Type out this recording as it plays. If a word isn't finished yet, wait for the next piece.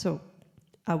So,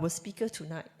 our speaker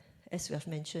tonight, as we have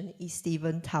mentioned, is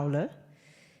Stephen Towler.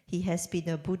 He has been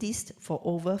a Buddhist for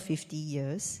over 50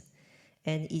 years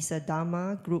and is a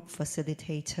Dhamma group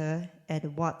facilitator at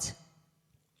Wat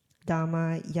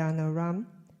Dhamma Yanaram,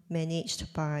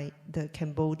 managed by the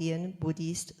Cambodian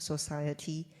Buddhist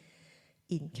Society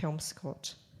in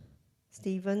Kelmscott.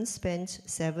 Stephen spent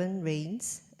 7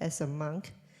 reigns as a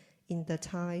monk in the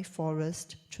Thai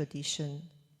forest tradition.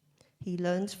 He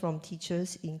learned from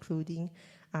teachers including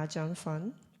Ajahn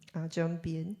Phan, Ajahn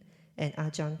Bien, and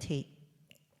Ajahn Tate.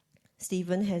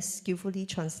 Stephen has skillfully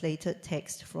translated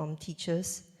texts from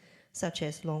teachers such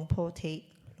as Long Po Tate,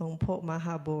 Long Po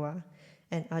Mahaboa,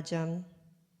 and Ajahn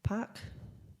Park.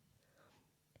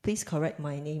 Please correct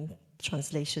my name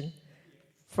translation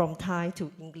from Thai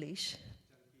to English.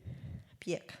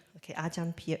 Piek. Okay,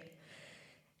 Ajahn Piek.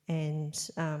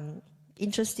 And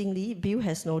interestingly, Bill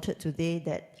has noted today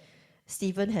that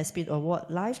Stephen has been awarded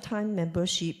lifetime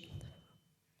membership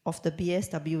of the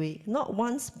BSWA, not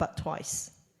once but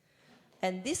twice.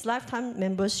 And this lifetime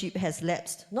membership has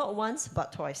lapsed, not once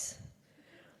but twice.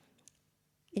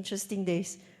 Interesting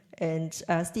days. And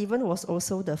Stephen was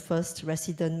also the first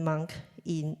resident monk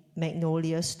in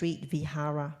Magnolia Street,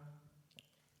 Vihara.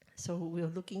 So we're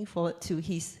looking forward to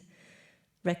his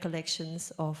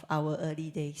recollections of our early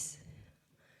days.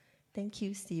 Thank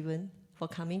you, Stephen, for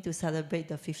coming to celebrate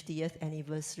the 50th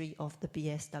anniversary of the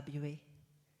BSWA.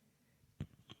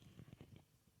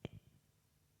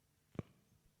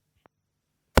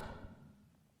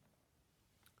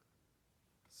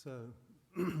 So,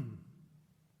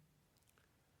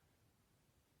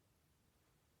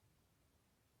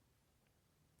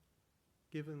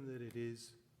 given that it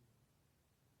is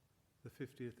the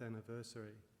 50th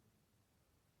anniversary,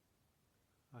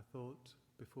 I thought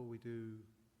before we do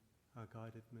our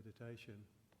guided meditation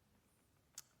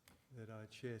that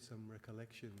I'd share some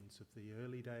recollections of the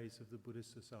early days of the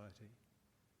Buddhist Society.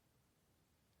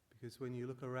 Because when you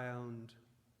look around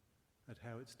at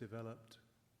how it's developed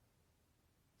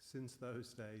since those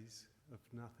days of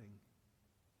nothing,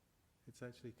 it's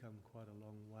actually come quite a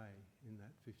long way in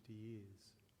that 50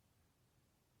 years.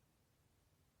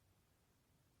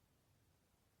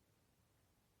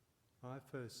 I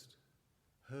first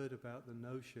heard about the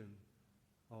notion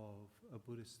of a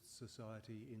Buddhist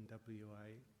society in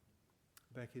WA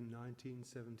back in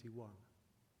 1971,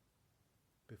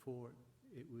 before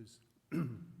it was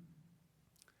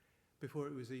before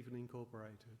it was even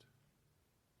incorporated.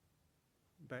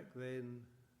 Back then,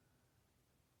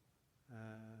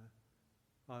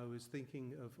 I was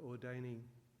thinking of ordaining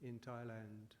in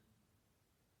Thailand,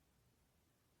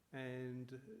 and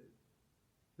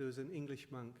there was an English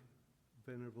monk,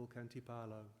 Venerable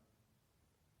Kantipalo,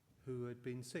 who had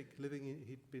been sick.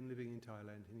 He'd been living in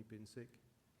Thailand and he'd been sick,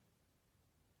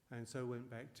 and so went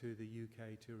back to the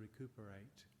UK to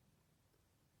recuperate.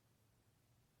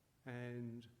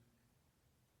 And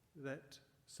that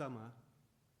summer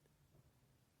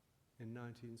in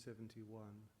 1971,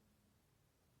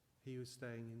 he was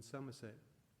staying in Somerset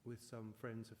with some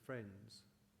friends of friends.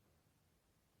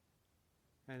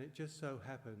 And it just so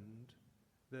happened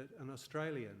that an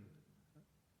Australian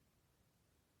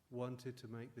wanted to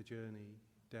make the journey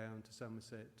down to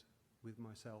Somerset with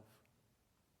myself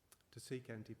to see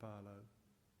Kantipalo,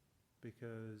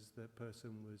 because that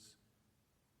person was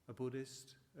a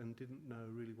Buddhist and didn't know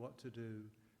really what to do.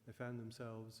 They found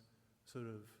themselves sort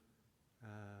of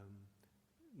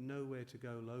nowhere to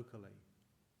go locally.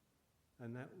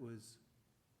 And that was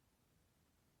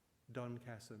Don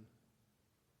Casson.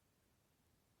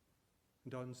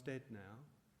 Don's dead now.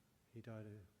 He died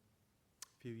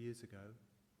a few years ago.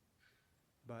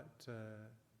 But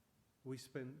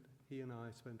he and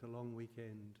I spent a long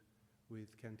weekend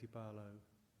with Kantipalo,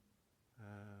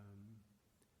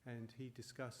 and he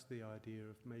discussed the idea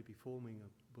of maybe forming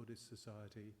a Buddhist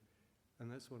society,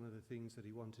 and that's one of the things that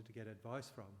he wanted to get advice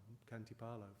from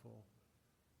Kantipalo for,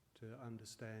 to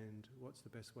understand what's the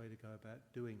best way to go about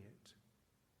doing it.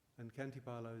 And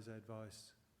Kantipalo's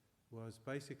advice was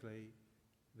basically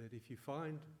that if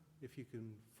you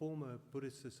can form a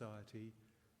Buddhist society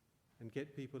and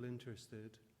get people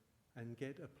interested and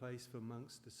get a place for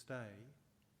monks to stay,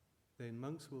 then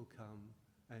monks will come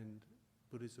and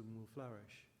Buddhism will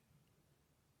flourish.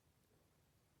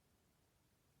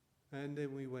 And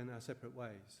then we went our separate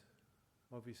ways.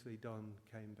 Obviously Don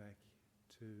came back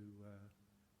to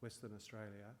Western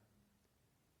Australia,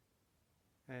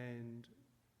 and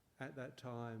at that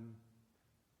time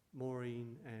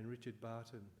Maureen and Richard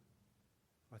Barton,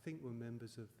 I think, were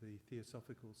members of the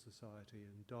Theosophical Society,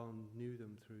 and Don knew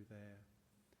them through there.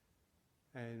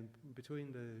 And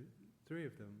between the 3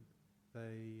 of them,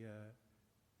 they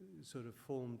sort of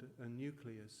formed a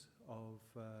nucleus of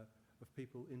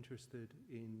people interested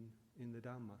in the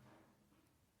Dhamma.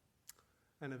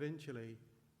 And eventually,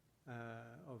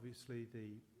 obviously,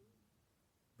 the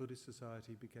Buddhist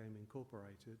Society became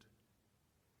incorporated.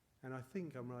 And I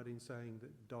think I'm right in saying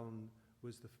that Don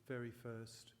was the very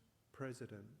first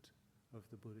president of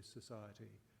the Buddhist Society,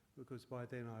 because by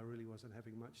then I really wasn't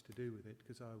having much to do with it,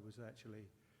 because I was actually,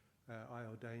 I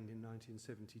ordained in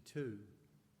 1972,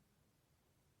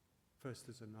 first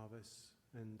as a novice,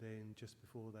 and then just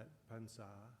before that Pansa,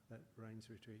 that Rains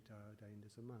retreat, I ordained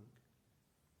as a monk.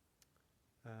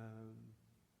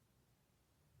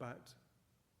 But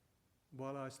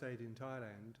while I stayed in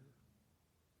Thailand,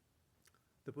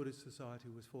 the Buddhist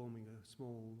Society was forming a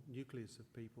small nucleus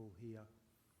of people here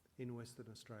in Western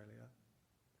Australia.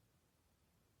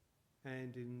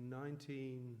 And in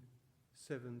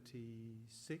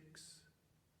 1976,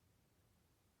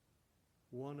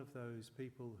 one of those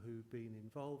people who'd been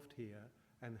involved here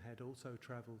and had also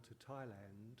travelled to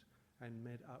Thailand and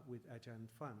met up with Ajahn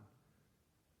Fun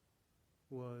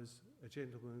was a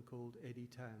gentleman called Eddie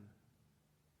Tan.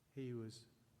 He was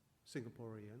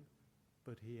Singaporean,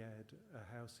 but he had a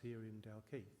house here in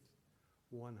Dalkeith,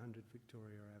 100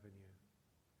 Victoria Avenue.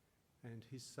 And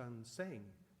his son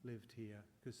Seng lived here,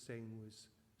 because Seng was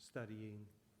studying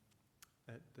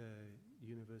at the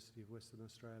University of Western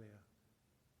Australia.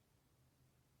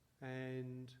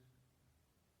 And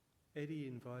Eddie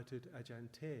invited Ajahn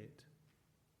Tet,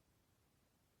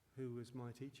 who was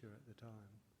my teacher at the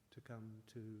time, to come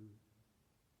to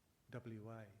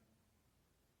WA.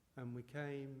 And we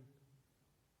came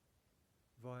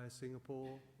via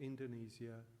Singapore,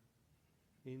 Indonesia,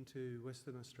 into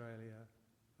Western Australia,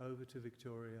 over to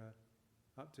Victoria,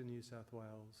 up to New South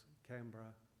Wales,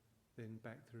 Canberra, then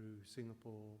back through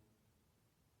Singapore,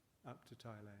 up to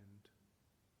Thailand.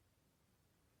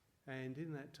 And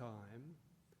in that time,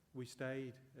 we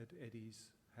stayed at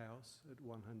Eddie's house at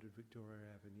 100 Victoria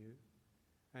Avenue,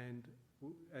 and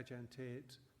Ajahn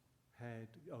Tet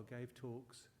gave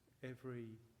talks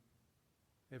every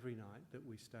night that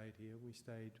we stayed here. We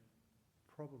stayed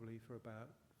probably for about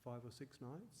 5 or 6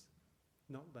 nights,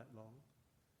 not that long.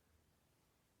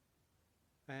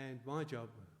 And my job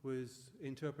was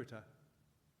interpreter.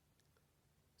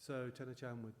 So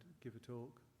Thanachan would give a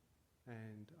talk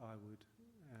and I would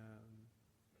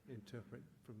interpret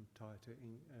from Thai to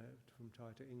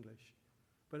English.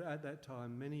 But at that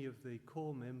time, many of the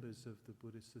core members of the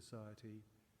Buddhist Society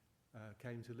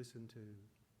came to listen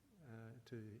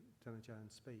to Thanachan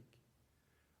speak.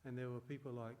 And there were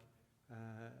people like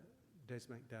Des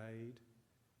McDade,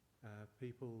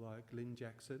 people like Lynn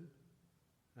Jackson,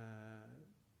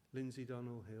 Lindsay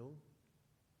Donnell-Hill,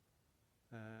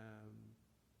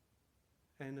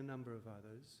 and a number of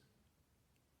others.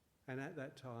 And at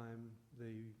that time,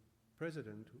 the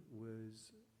president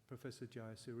was Professor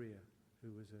Jayasuriya,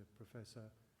 who was a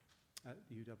professor at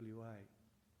UWA.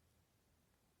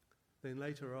 Then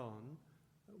later on,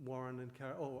 Warren and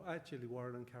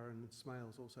Karen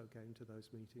Smales also came to those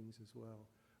meetings as well.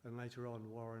 And later on,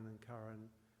 Warren and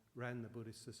Karen ran the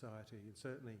Buddhist Society. And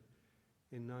certainly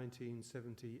in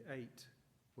 1978,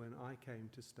 when I came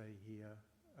to stay here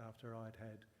after I'd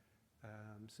had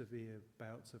severe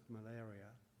bouts of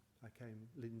malaria,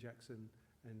 Lynn Jackson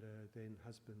and her then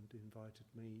husband invited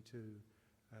me to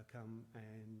come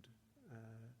and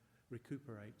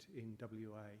recuperate in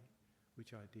WA,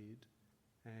 which I did.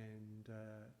 And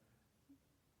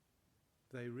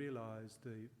they realised,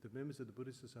 the members of the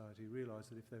Buddhist Society realised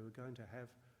that if they were going to have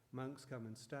monks come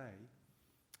and stay,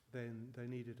 then they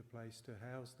needed a place to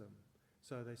house them.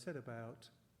 So they set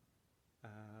about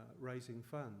raising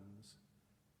funds,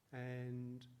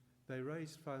 and they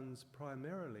raised funds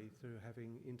primarily through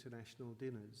having international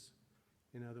dinners.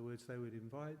 In other words, they would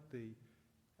invite the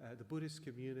Buddhist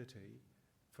community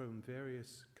from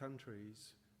various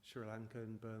countries, Sri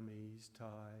Lankan, Burmese,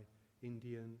 Thai,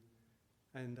 Indian,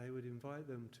 and they would invite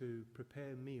them to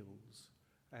prepare meals.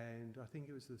 And I think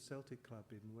it was the Celtic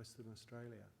Club in Western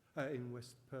Australia, in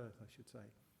West Perth, I should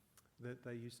say, that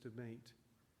they used to meet.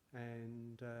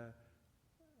 And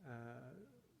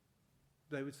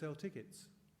they would sell tickets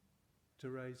to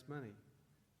raise money,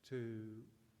 to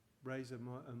raise a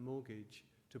mortgage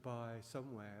to buy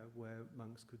somewhere where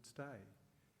monks could stay.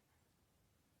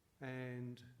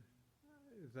 And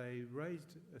they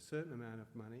raised a certain amount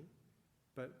of money,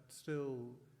 but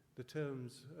still the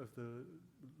terms of the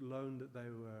loan that they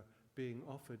were being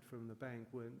offered from the bank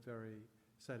weren't very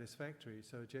satisfactory.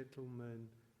 So a gentleman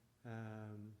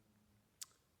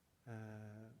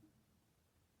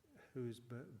who's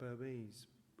Burmese,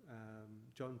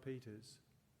 John Peters,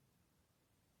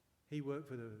 he worked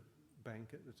for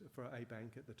bank for a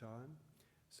bank at the time.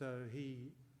 So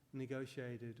he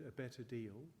negotiated a better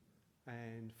deal,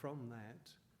 and from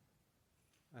that,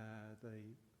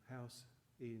 the house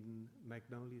in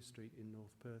Magnolia Street in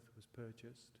North Perth was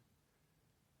purchased,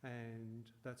 and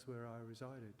that's where I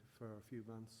resided for a few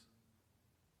months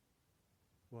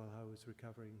while I was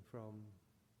recovering from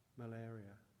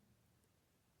malaria.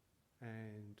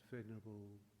 And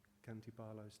Venerable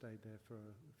Kantipalo stayed there for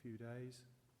a few days.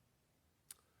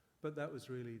 But that was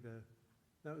really the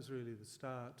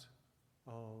start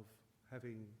of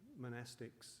having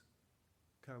monastics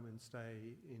come and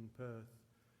stay in Perth.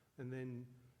 And then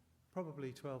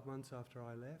probably 12 months after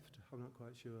I left, I'm not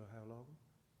quite sure how long,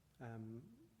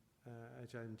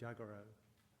 Ajahn Jagaro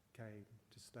came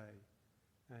to stay.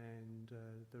 And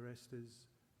the rest is,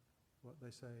 what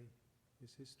they say,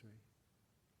 is history.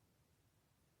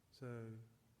 So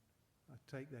I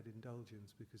take that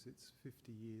indulgence because it's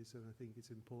 50 years, and I think it's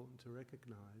important to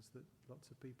recognise that lots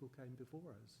of people came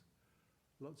before us.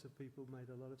 Lots of people made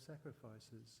a lot of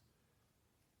sacrifices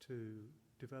to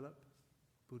develop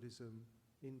Buddhism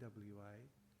in WA.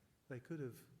 They could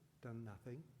have done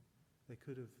nothing. They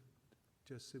could have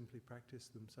just simply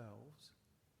practiced themselves,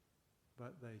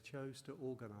 but they chose to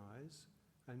organise,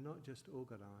 and not just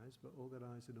organise, but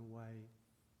organise in a way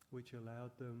which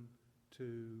allowed them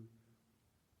to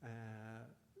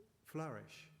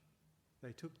flourish.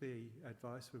 They took the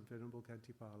advice from Venerable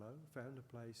Kantipalo, found a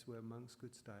place where monks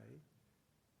could stay,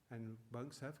 and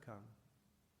monks have come.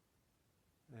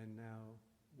 And now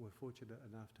we're fortunate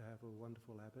enough to have a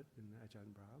wonderful abbot in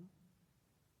Ajahn Brahm.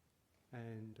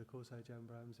 And of course Ajahn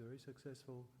Brahm's very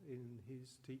successful in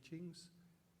his teachings,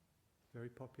 very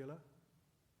popular.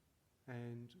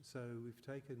 And so we've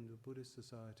taken the Buddhist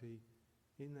society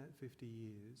in that 50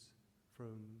 years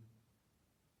from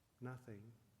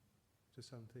nothing to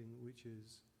something which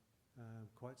is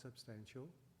quite substantial,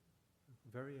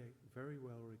 very, very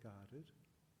well regarded,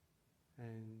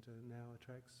 and now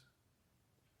attracts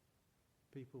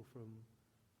people from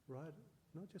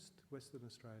not just Western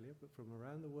Australia, but from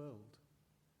around the world.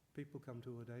 People come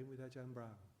to ordain with Ajahn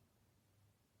Brahm.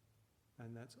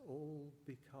 And that's all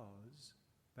because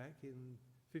back in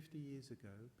 50 years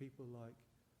ago, people like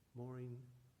Maureen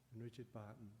and Richard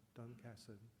Barton, Don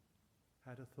Casson,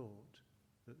 had a thought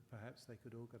that perhaps they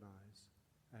could organise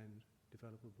and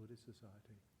develop a Buddhist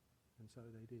society. And so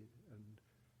they did. And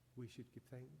we should give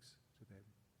thanks to them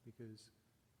because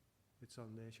it's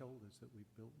on their shoulders that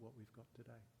we've built what we've got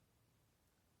today.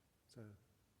 So,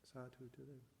 sadhu to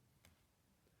them.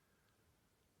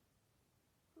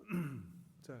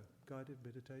 So, guided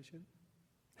meditation.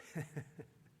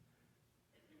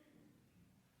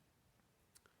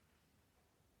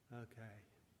 Okay.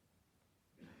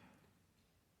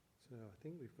 So I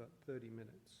think we've got 30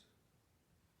 minutes.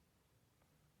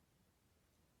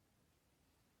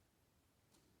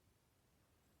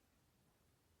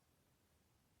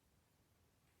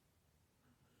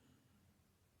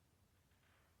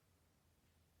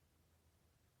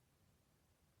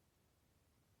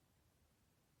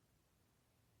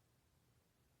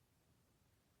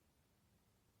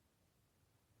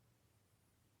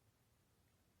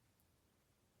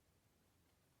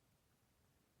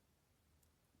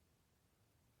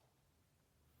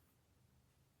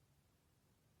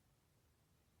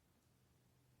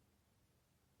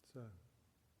 So,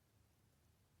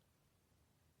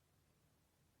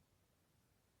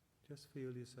 just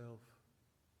feel yourself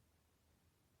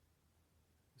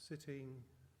sitting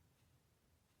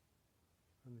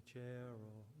on the chair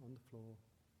or on the floor.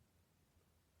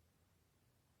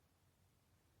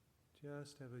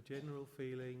 Just have a general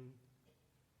feeling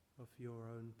of your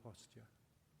own posture.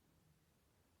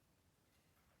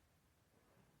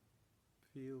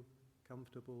 Feel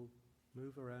comfortable,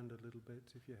 move around a little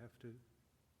bit if you have to.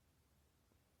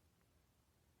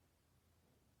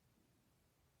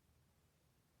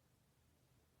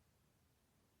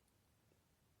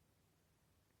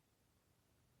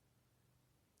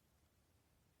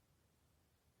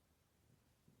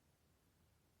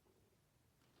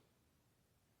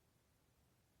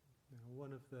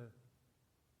 One of the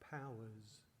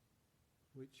powers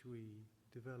which we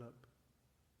develop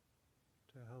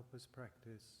to help us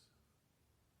practice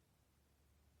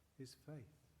is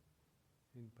faith,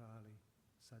 in Pali,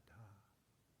 saddha.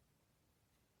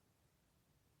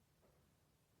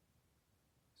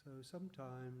 So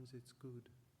sometimes it's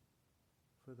good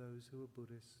for those who are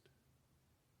Buddhist,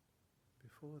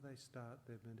 before they start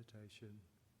their meditation,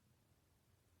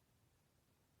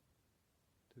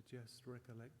 to just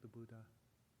recollect the Buddha,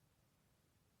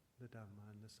 the Dhamma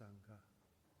and the Sangha,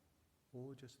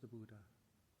 or just the Buddha.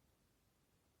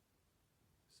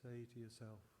 Say to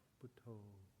yourself, Buddho,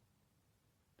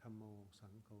 Dhammo,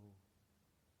 Sangho,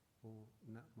 O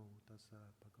Namo Tassa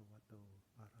Bhagavato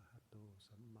Arahato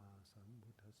Samma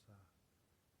Sambuddhassa.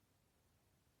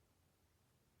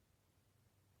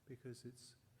 Because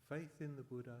it's faith in the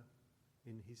Buddha,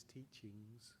 in his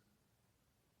teachings,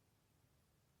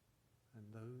 and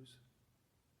those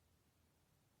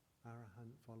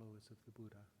Arahant followers of the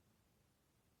Buddha,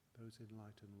 those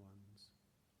enlightened ones.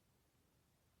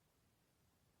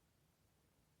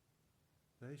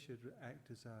 They should act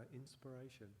as our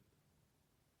inspiration.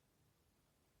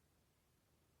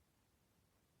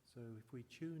 So if we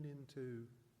tune into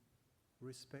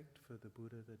respect for the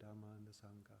Buddha, the Dhamma and the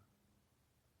Sangha,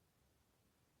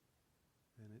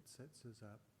 then it sets us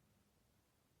up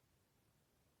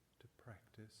to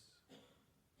practice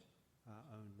our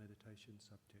own meditation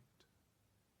subject.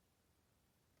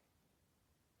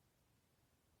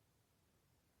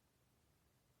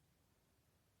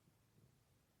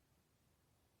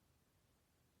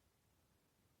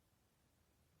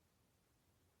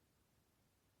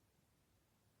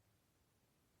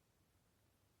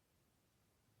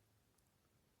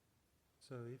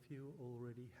 So if you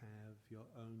already have your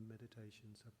own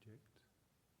meditation subject,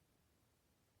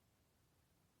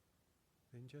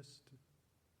 then just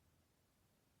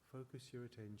focus your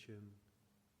attention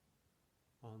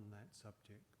on that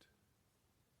subject.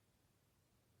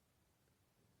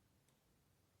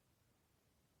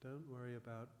 Don't worry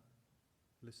about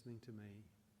listening to me.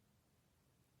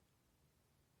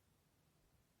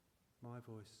 My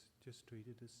voice, just treat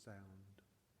it as sound.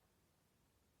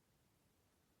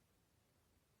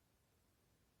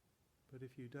 But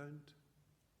if you don't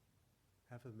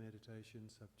have a meditation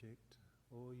subject,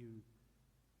 or you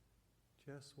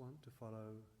just want to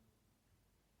follow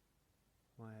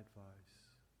my advice,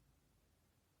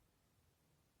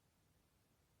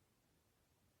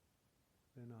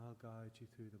 then I'll guide you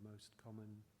through the most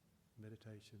common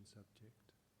meditation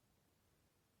subject.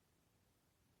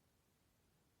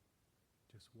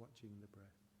 Just watching the breath.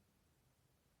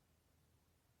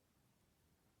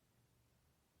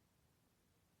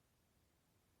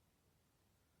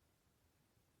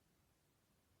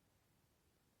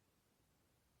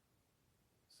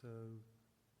 So,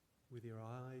 with your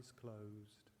eyes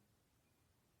closed,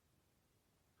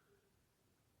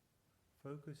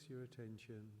 focus your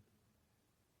attention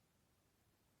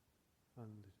on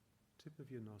the tip of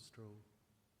your nostril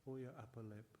or your upper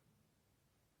lip.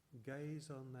 Gaze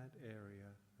on that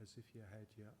area as if you had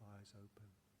your eyes open.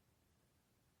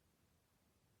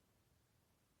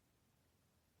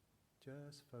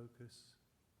 Just focus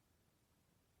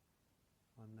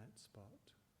on that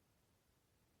spot.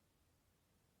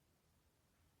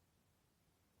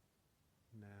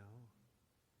 Now,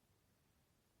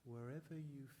 wherever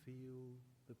you feel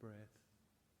the breath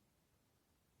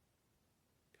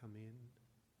come in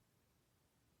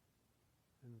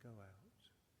and go out,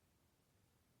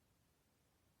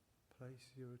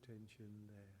 place your attention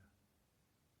there,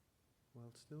 while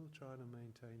still trying to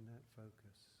maintain that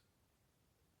focus.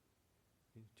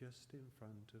 Just in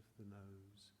front of the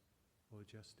nose, or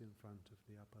just in front of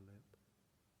the upper lip.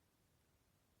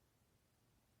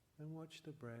 And watch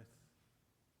the breath.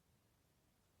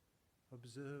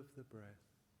 Observe the breath.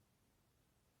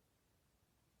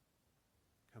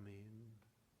 Come in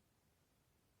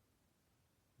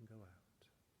and go out.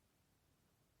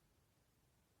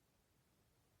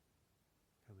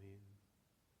 Come in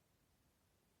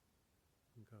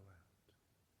and go out.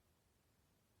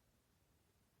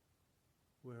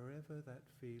 Wherever that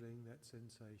feeling, that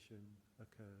sensation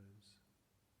occurs,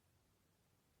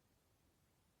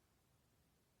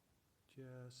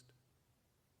 just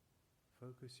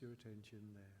focus your attention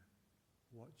there.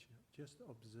 Watch it. Just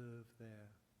observe there.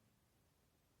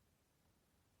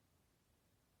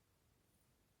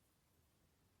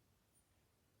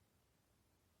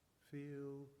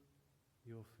 Feel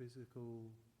your physical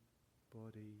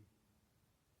body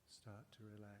start to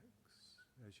relax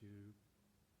as you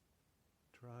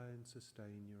try and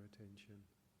sustain your attention.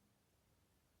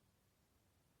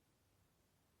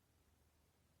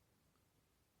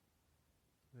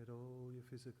 Let all your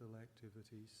physical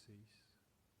activities cease.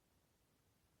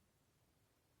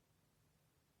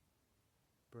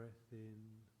 Breath in,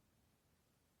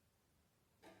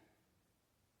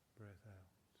 breath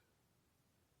out.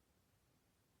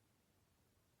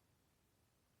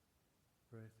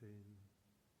 Breath in,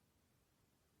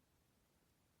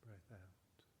 breath out.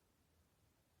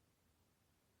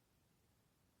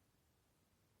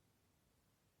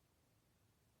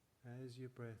 As your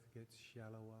breath gets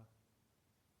shallower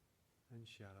and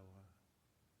shallower,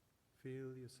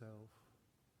 feel yourself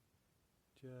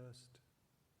just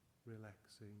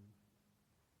relaxing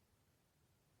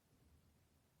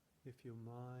If your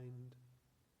mind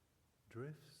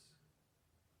drifts,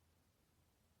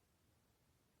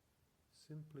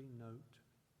 simply note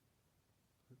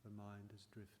that the mind has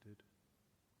drifted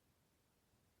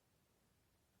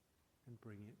and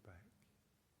bring it back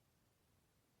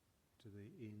to the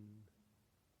in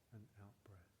and out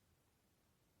breath.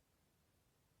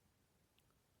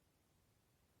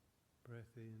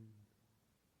 Breath in,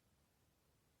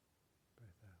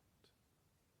 breath out.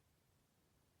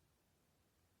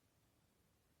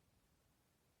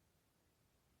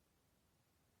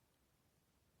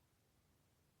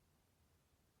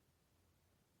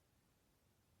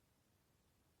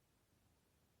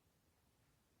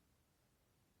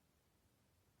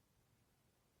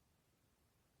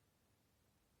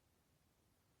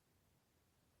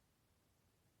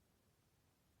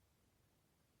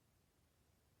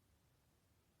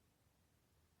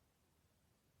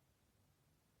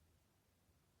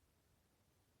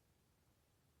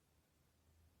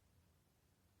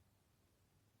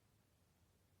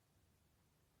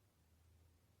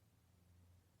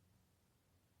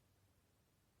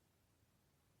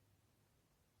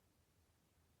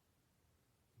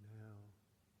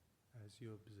 As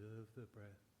you observe the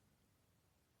breath,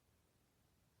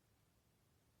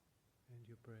 and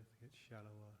your breath gets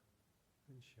shallower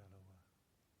and shallower,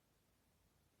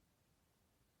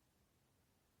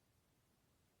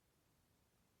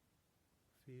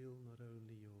 feel not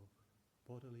only your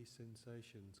bodily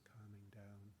sensations calming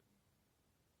down,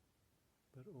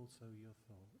 but also your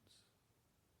thoughts.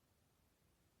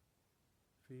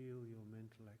 Feel your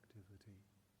mental activity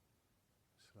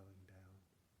slowing down.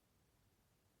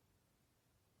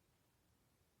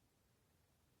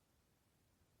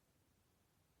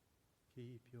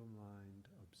 Keep your mind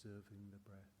observing the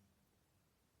breath.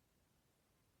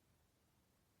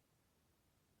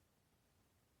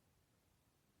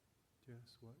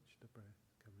 Just watch the breath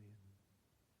come in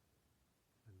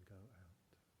and go out.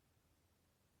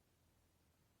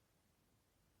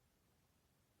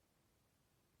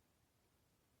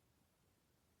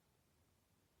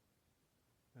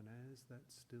 And as that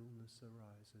stillness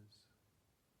arises,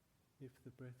 if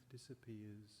the breath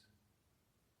disappears,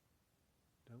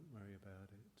 don't worry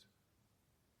about it.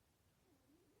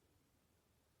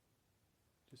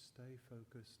 Just stay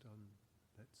focused on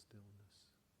that stillness,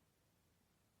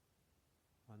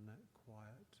 on that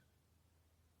quiet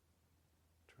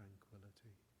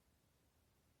tranquility.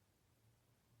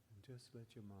 And just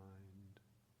let your mind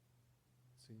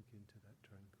sink into that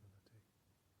tranquility.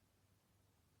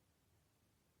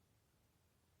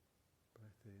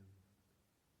 Breath in,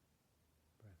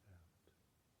 breath out.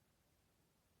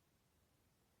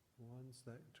 Once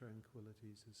that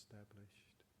tranquility is established,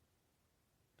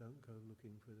 don't go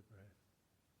looking for the breath.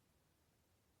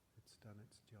 It's done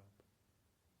its job.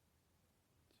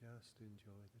 Just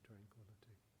enjoy the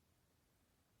tranquility.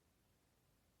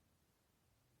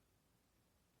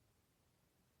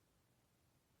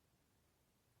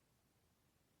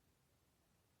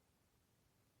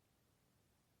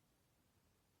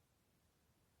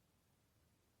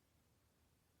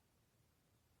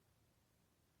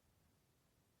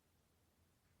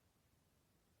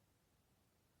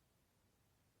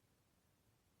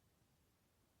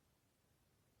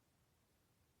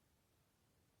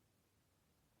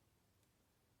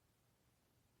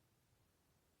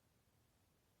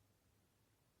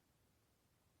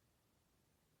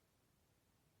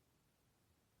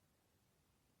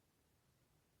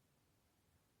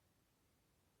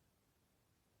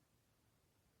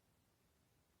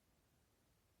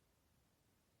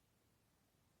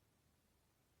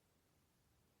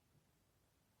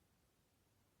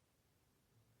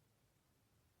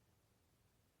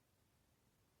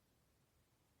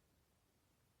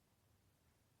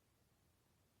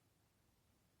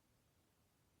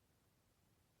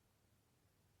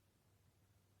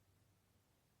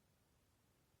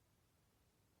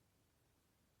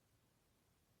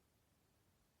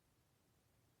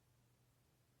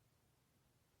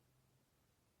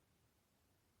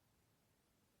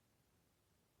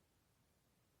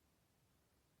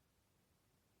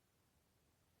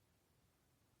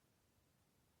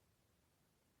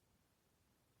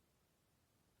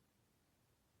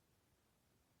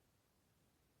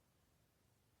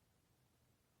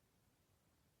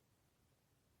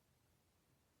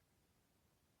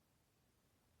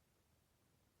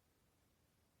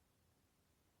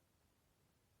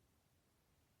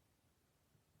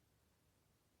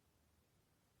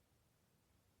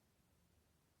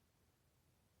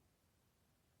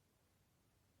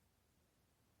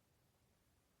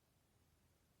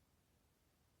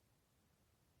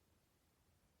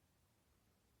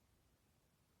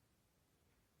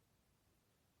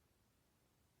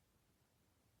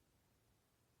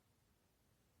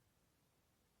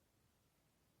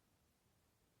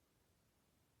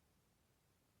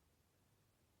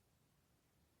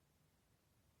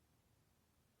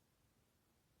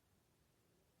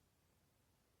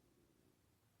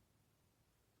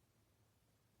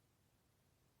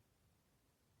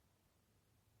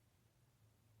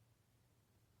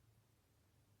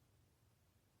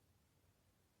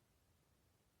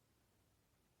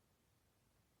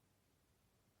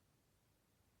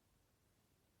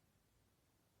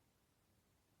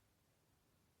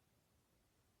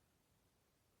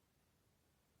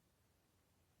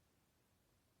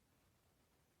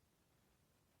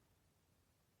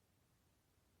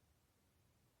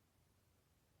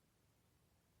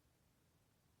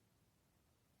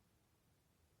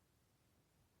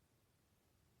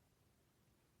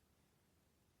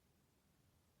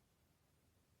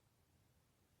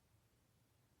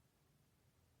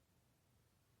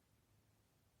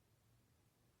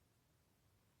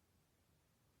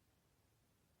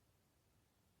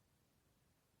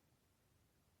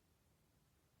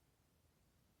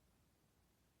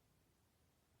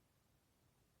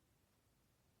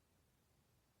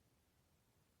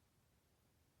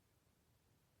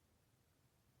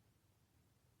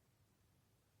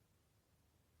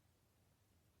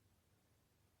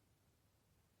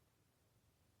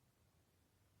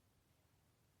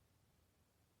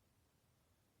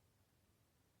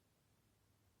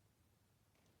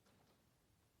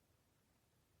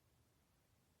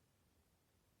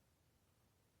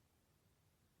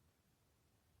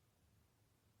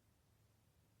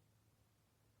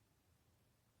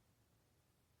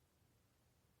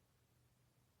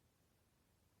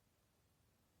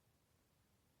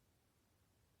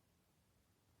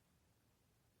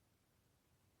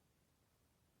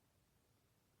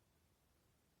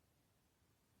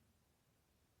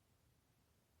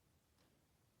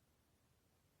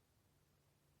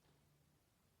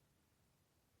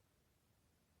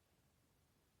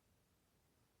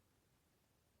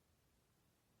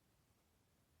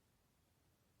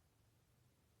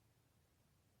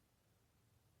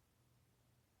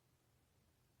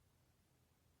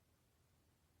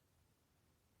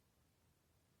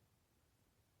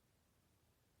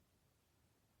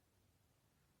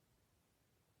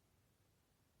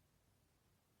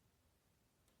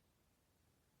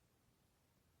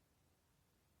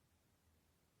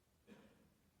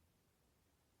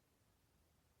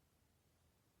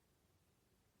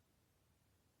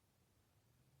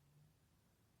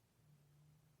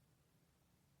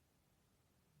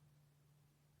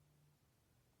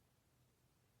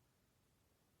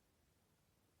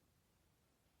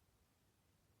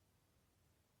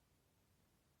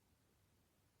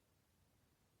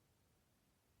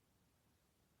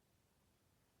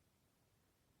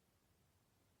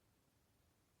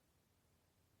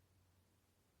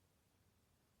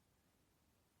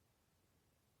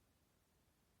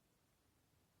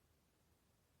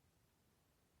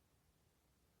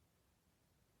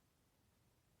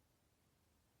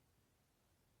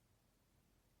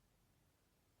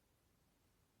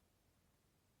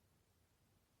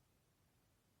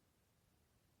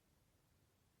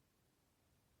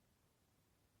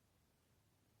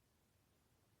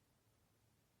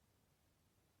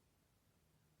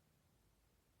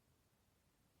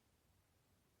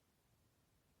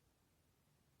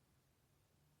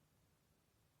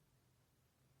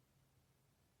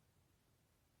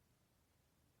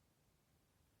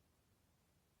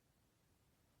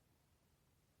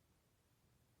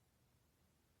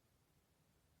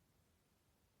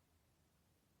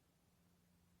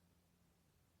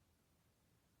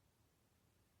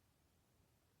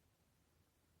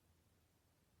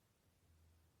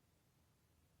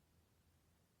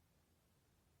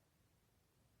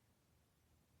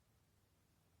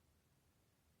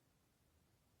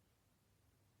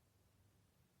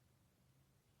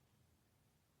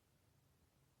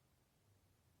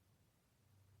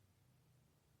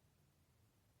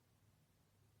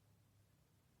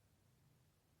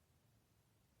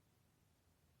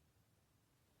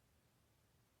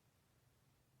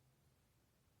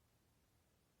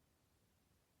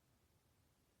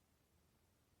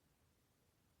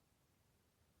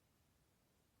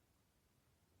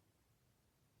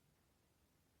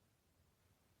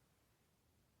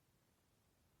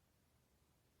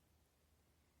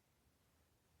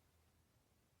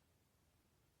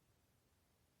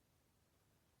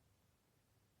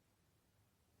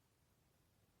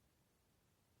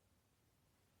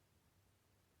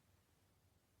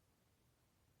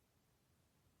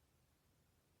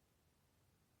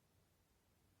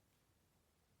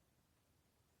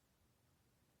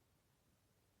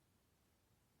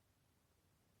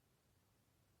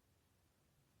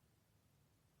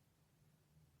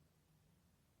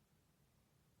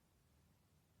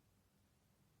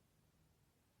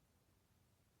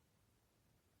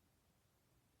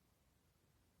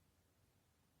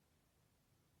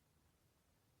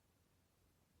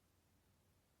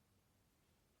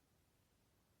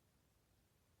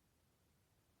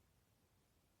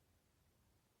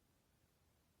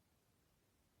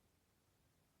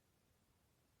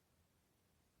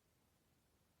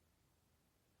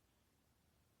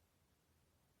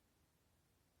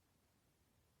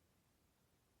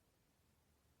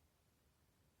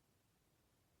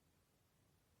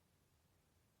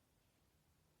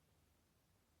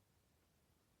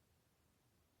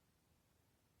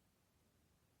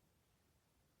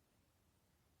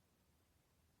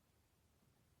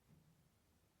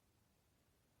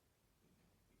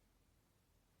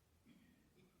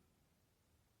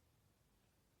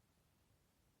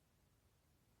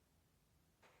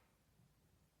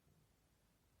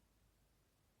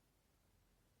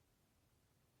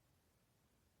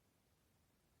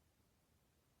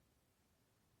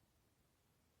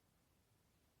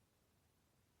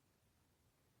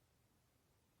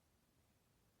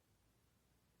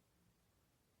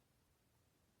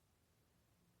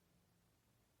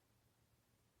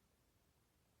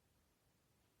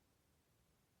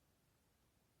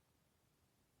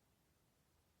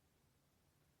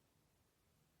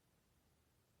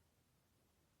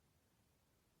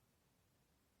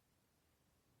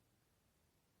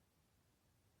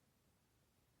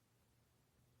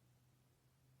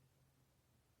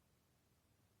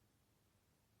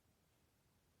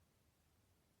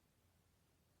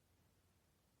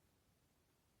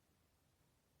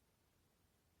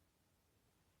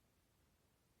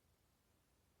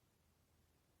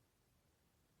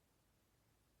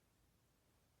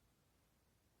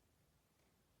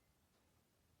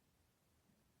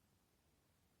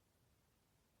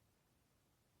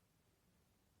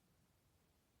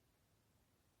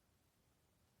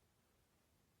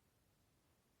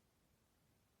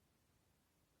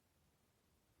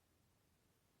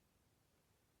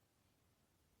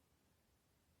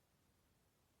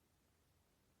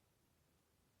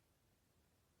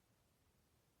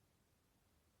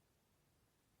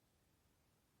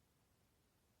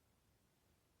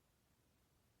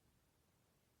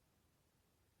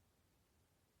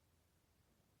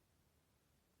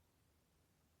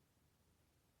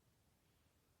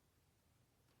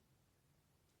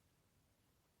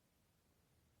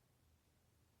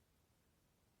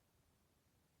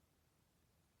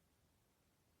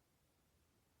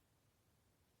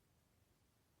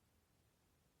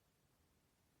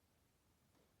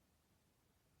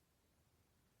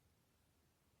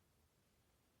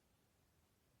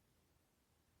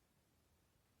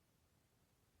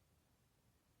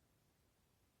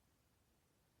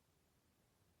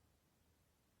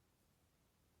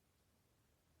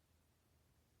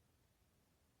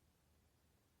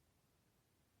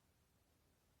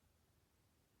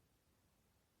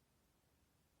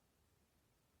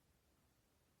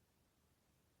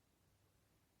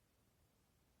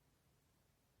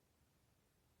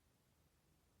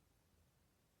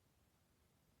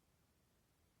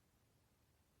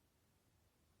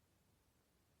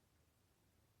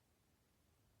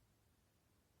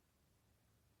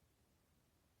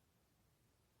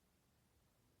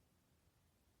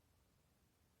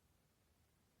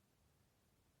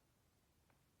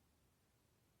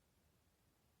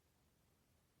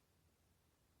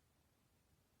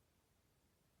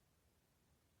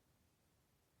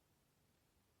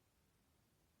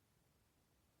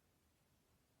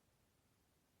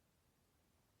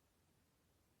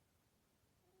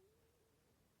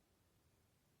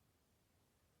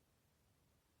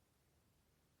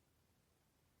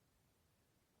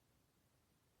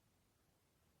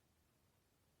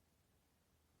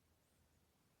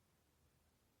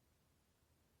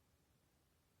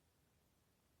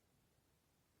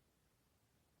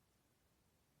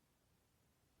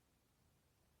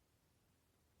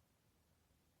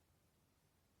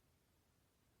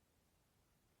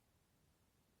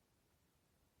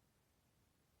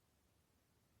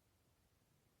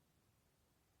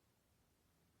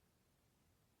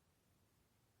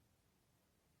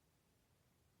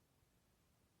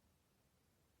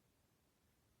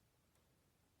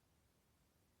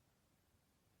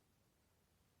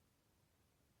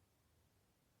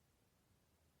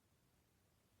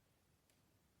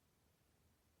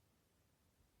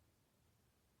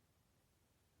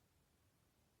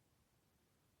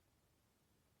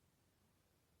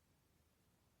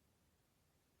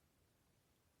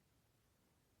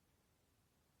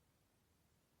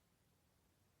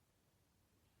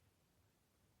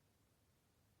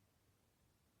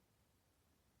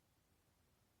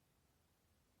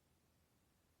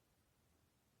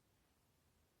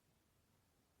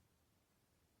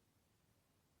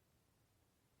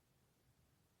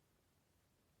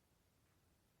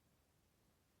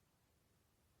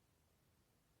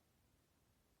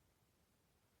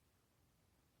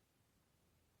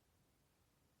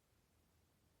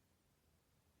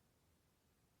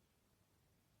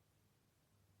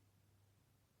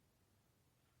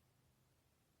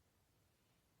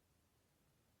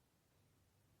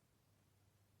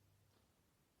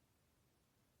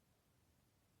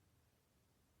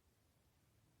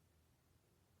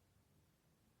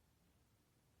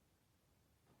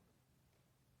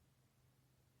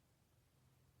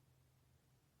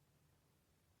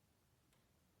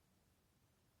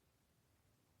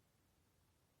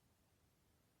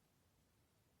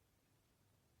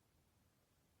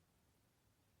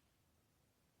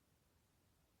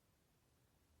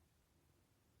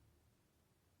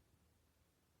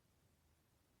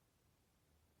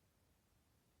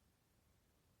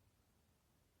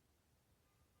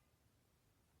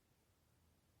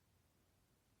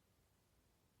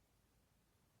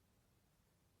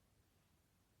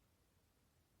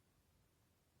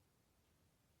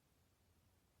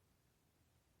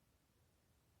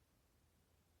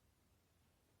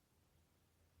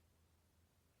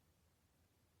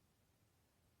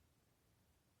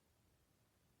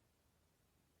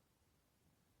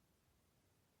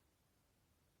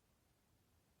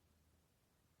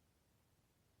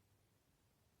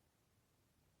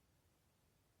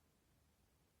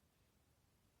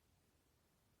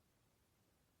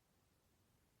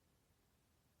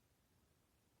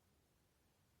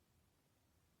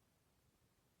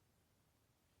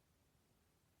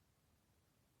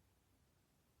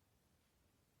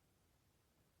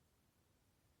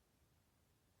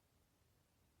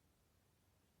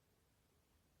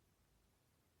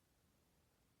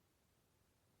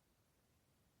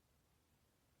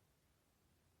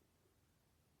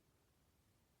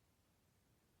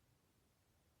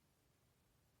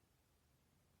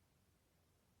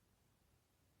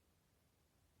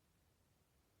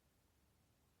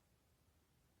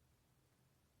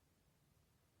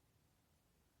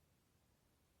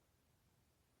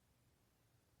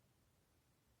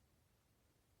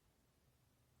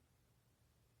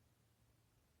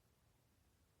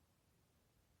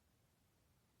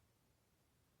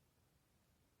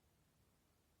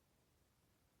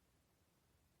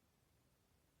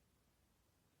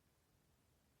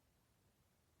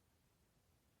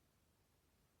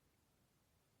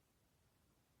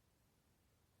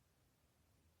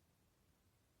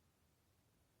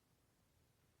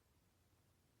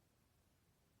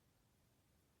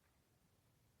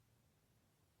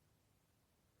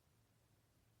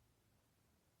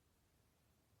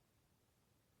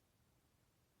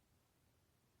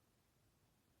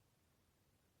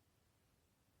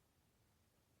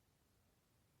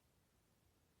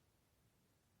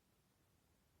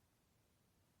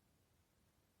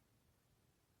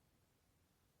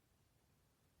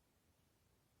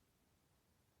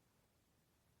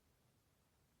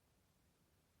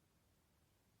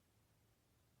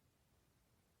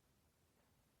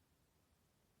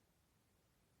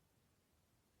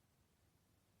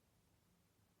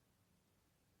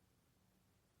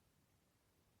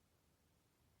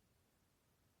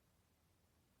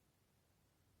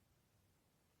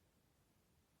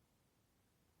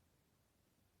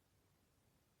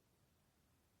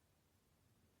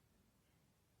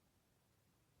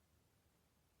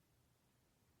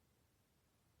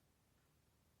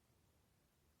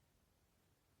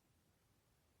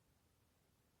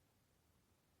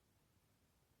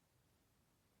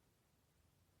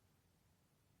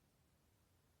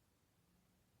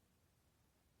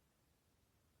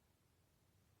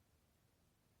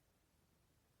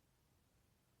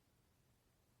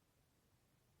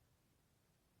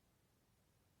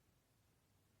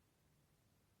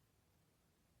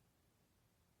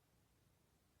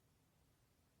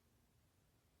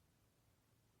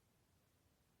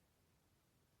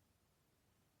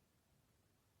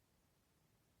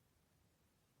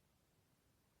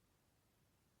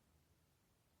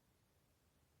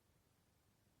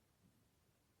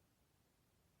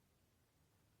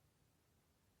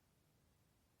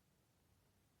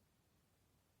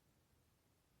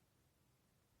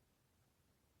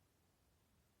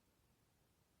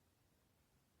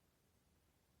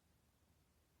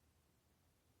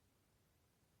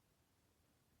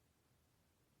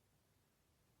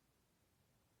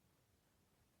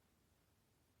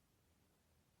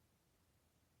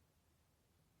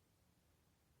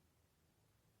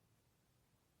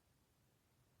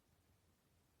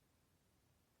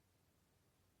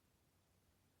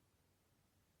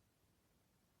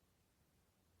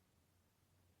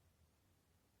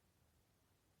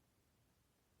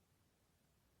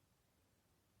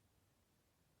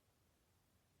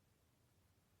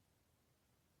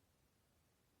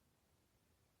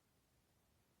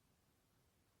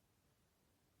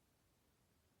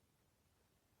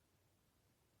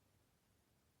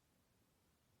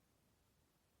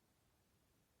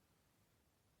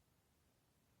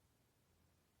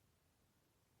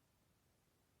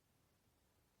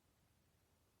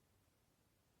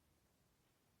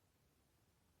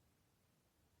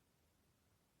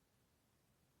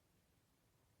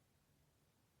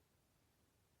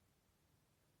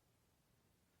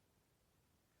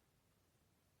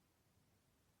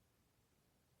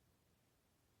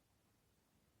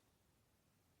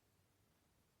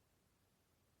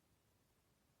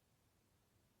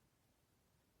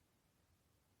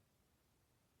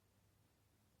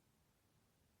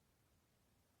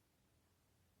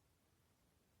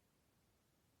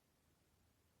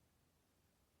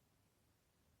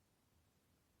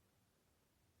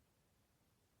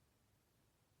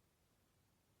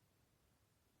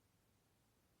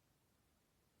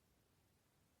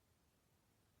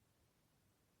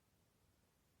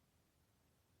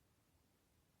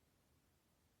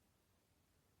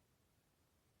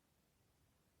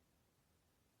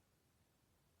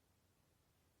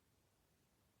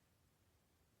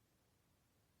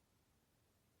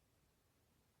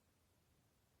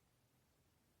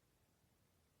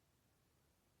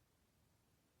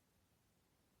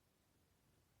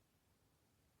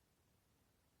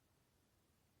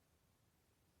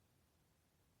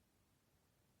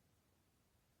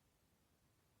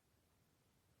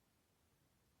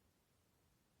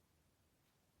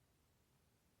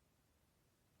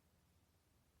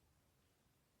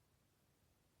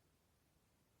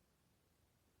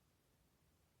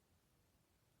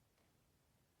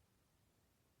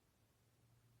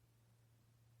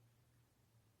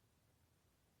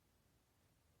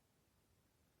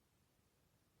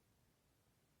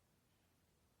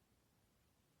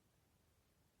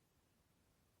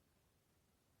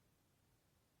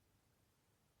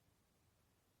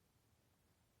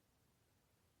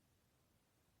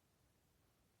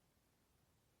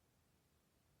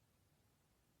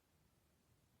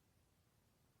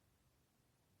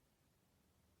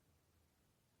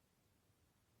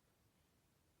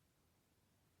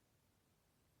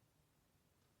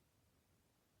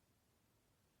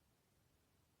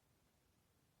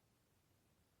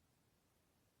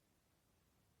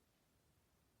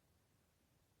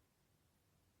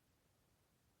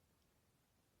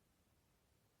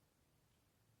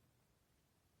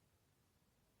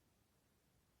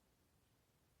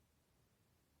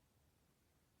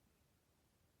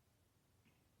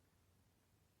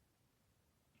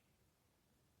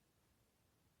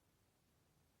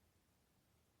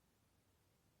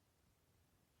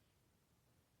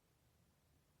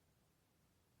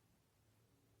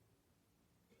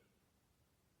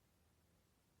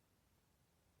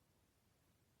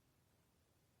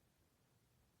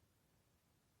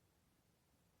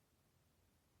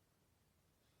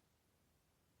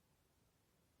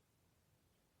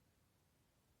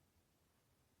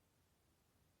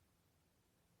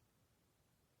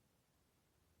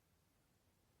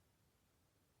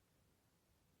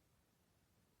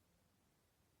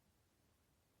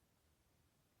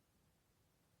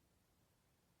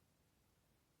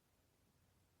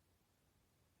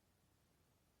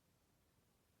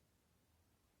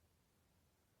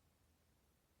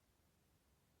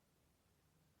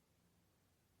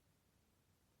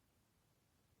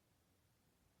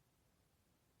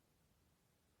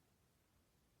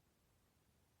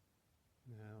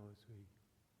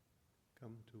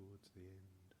 come towards the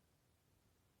end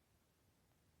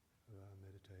of our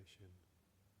meditation.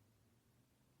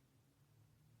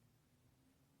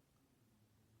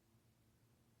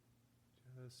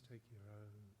 Just take your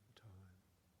own time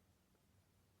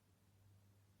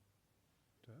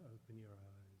to open your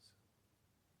eyes.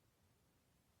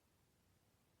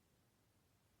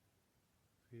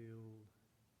 Feel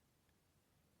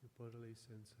your bodily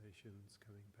sensations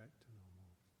coming back to normal.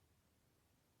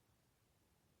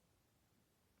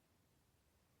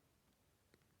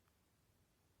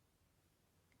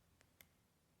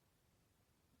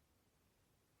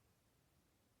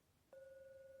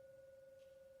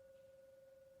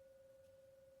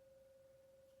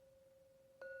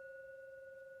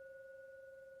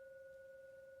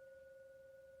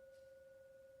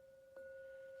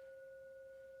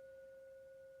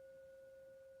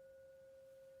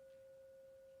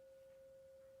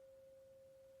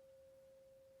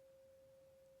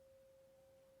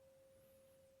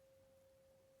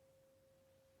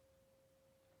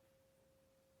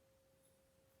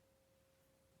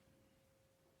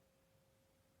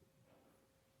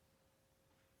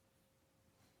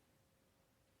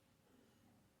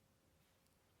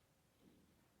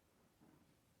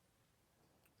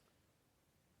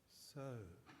 So,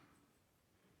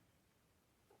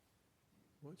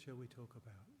 what shall we talk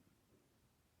about?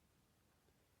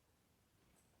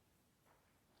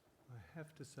 I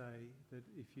have to say that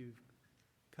if you've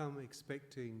come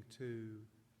expecting to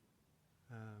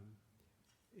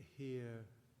hear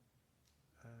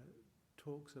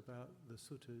talks about the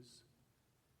suttas,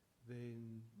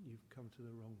 then you've come to the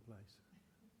wrong place.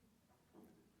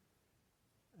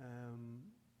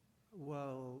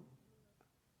 Well,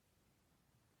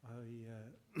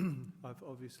 I've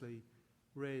obviously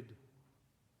read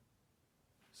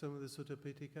some of the Sutta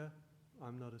Pitaka.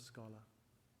 I'm not a scholar.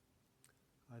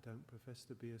 I don't profess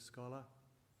to be a scholar.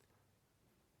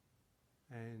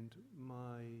 And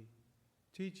my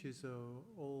teachers are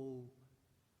all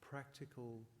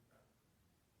practical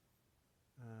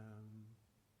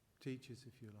teachers,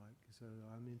 if you like. So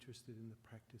I'm interested in the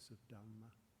practice of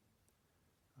Dhamma.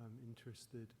 I'm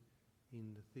interested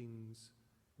in the things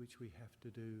which we have to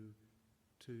do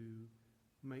to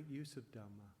make use of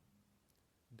Dhamma.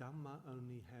 Dhamma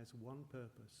only has one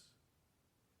purpose.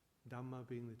 Dhamma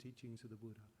being the teachings of the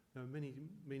Buddha. There are many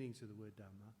meanings of the word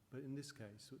Dhamma, but in this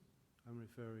case I'm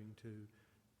referring to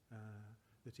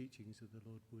the teachings of the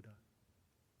Lord Buddha.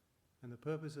 And the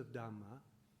purpose of Dhamma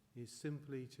is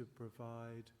simply to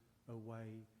provide a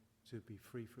way to be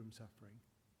free from suffering.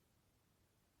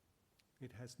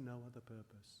 It has no other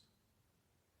purpose.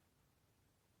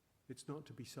 It's not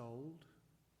to be sold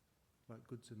like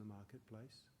goods in the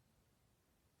marketplace.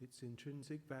 Its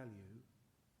intrinsic value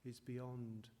is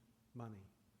beyond money.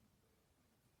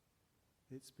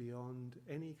 It's beyond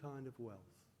any kind of wealth.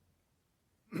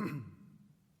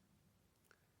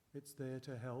 It's there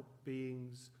to help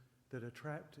beings that are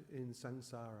trapped in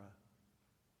samsara,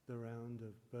 the round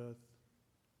of birth,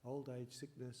 old age,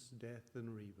 sickness, death and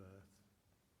rebirth,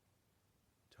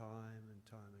 time and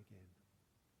time again.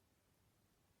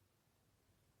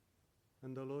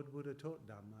 And the Lord Buddha taught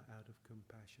Dhamma out of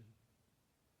compassion,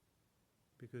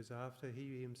 because after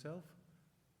he himself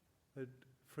had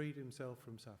freed himself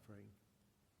from suffering,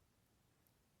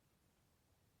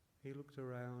 he looked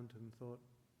around and thought,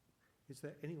 is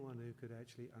there anyone who could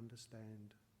actually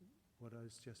understand what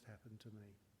has just happened to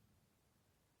me?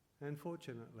 And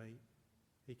fortunately,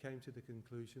 he came to the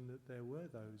conclusion that there were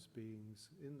those beings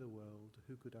in the world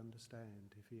who could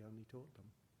understand if he only taught them.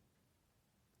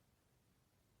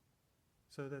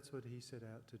 So that's what he set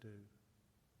out to do.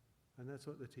 And that's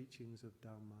what the teachings of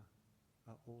Dhamma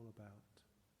are all about.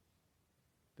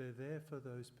 They're there for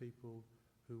those people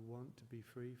who want to be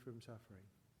free from suffering.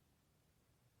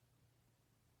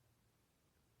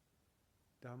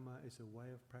 Dhamma is a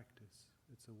way of practice,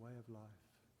 it's a way of life,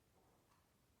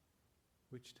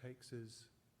 which takes us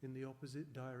in the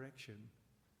opposite direction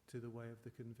to the way of the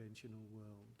conventional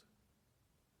world.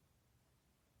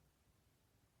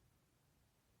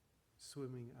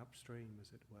 Swimming upstream, as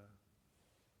it were.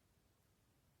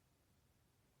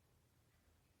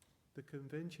 The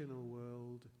conventional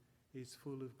world is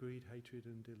full of greed, hatred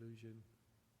and delusion,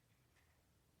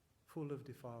 full of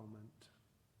defilement.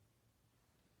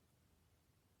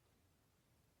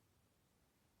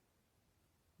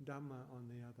 Dhamma, on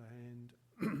the other hand,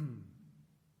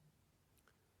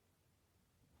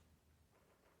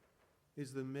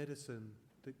 is the medicine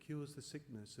that cures the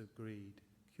sickness of greed,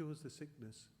 cures the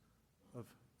sickness of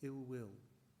ill will,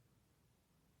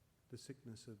 the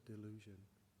sickness of delusion.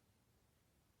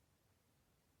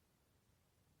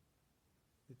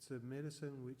 It's a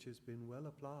medicine which has been well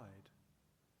applied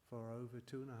for over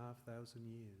 2,500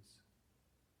 years.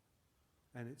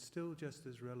 And it's still just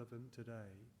as relevant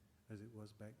today as it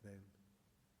was back then.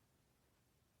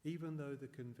 Even though the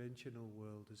conventional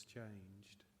world has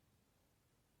changed,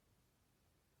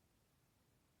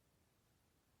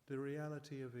 the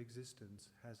reality of existence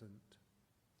hasn't.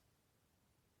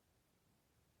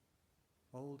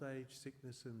 Old age,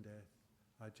 sickness and death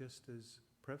are just as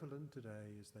prevalent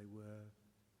today as they were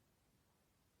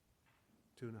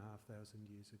 2,500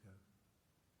 years ago.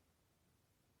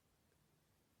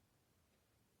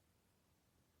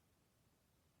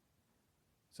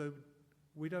 So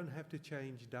we don't have to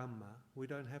change Dhamma, we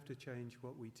don't have to change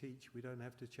what we teach, we don't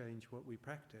have to change what we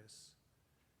practice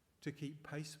to keep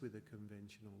pace with the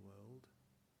conventional world.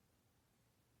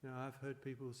 You know, I've heard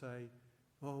people say,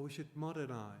 oh, we should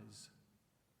modernize.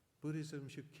 Buddhism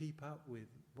should keep up with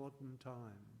modern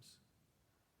times.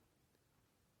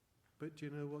 But do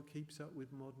you know what keeps up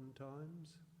with modern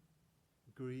times?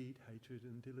 Greed, hatred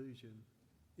and delusion,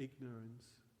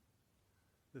 ignorance.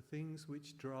 The things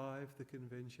which drive the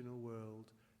conventional world,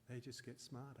 they just get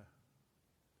smarter.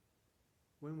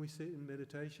 When we sit in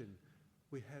meditation,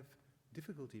 we have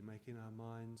difficulty making our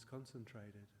minds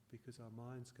concentrated because our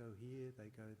minds go here,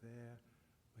 they go there.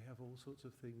 We have all sorts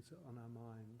of things on our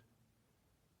mind.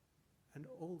 And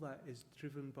all that is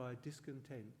driven by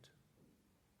discontent.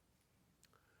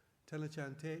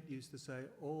 Telachan Tet used to say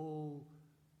all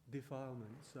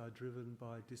defilements are driven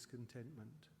by discontentment.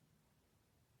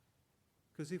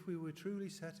 Because if we were truly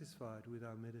satisfied with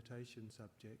our meditation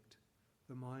subject,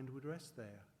 the mind would rest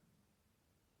there.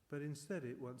 But instead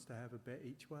it wants to have a bet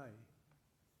each way.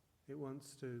 It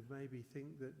wants to maybe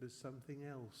think that there's something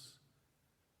else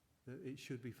that it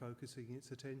should be focusing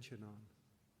its attention on.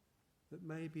 That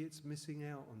maybe it's missing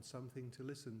out on something to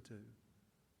listen to,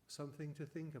 something to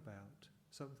think about,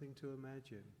 something to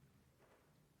imagine.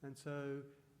 And so,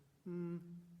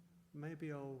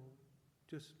 maybe I'll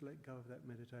just let go of that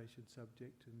meditation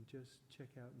subject and just check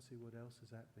out and see what else is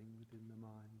happening within the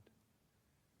mind.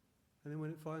 And then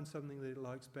when it finds something that it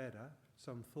likes better,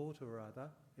 some thought or other,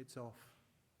 it's off,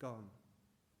 gone.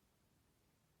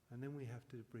 And then we have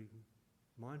to bring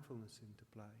mindfulness into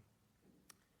play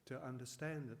to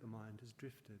understand that the mind has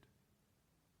drifted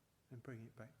and bring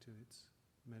it back to its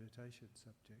meditation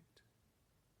subject.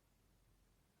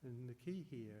 And the key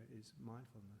here is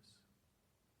mindfulness.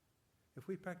 If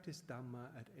we practice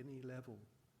Dhamma at any level,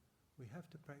 we have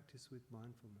to practice with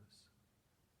mindfulness.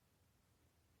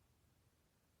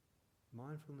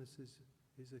 Mindfulness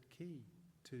is a key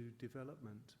to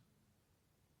development.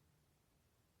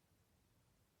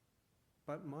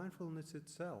 But mindfulness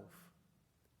itself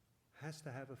has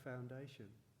to have a foundation.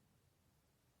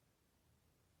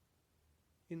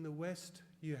 In the West,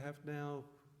 you have now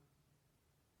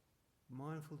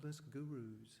mindfulness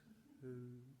gurus who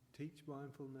teach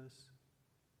mindfulness,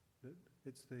 that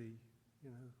it's the,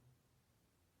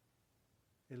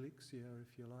 elixir,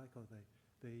 if you like, or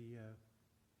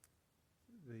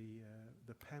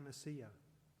the panacea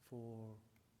for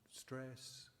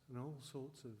stress and all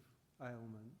sorts of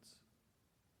ailments.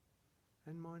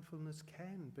 And mindfulness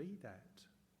can be that,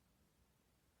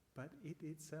 but it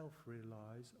itself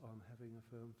relies on having a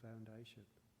firm foundation.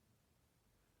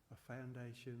 A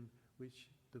foundation which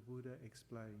the Buddha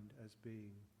explained as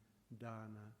being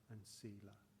dana and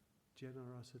sila,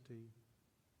 generosity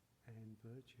and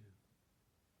virtue.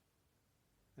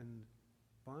 And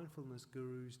mindfulness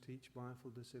gurus teach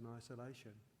mindfulness in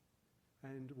isolation.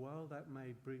 And while that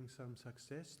may bring some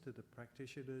success to the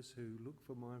practitioners who look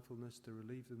for mindfulness to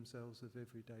relieve themselves of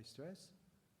everyday stress,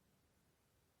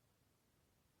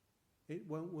 it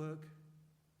won't work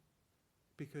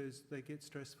because they get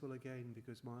stressful again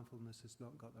because mindfulness has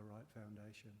not got the right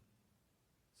foundation.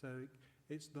 So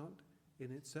it's not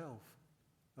in itself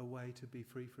a way to be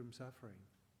free from suffering.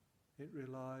 It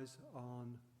relies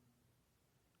on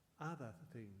other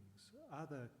things,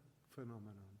 other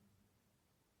phenomena.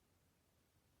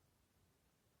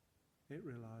 It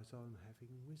relies on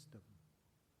having wisdom.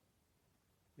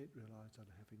 It relies on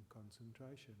having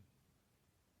concentration.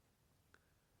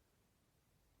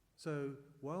 So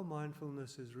while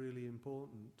mindfulness is really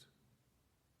important,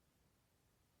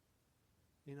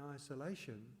 in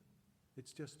isolation,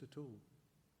 it's just a tool.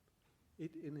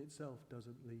 It in itself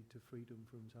doesn't lead to freedom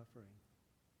from suffering.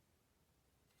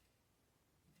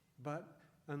 But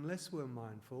unless we're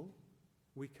mindful,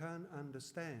 we can't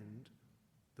understand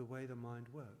the way the mind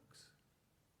works.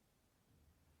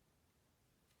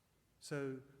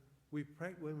 So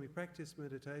when we practice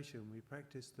meditation, we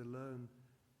practice to learn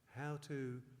how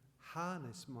to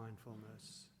harness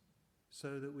mindfulness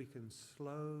so that we can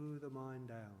slow the mind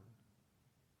down,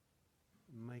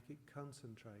 make it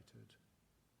concentrated.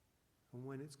 And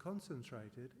when it's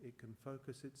concentrated, it can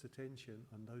focus its attention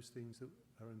on those things that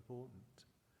are important,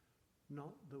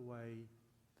 not the way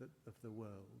of the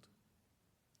world,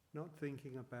 not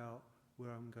thinking about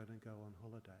where I'm going to go on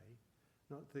holiday,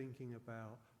 not thinking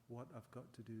about what I've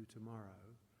got to do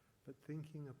tomorrow, but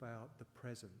thinking about the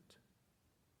present.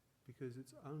 Because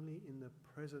it's only in the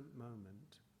present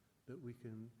moment that we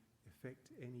can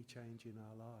effect any change in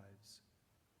our lives.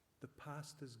 The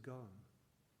past is gone.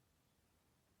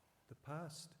 The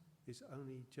past is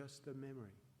only just a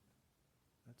memory.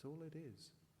 That's all it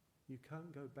is. You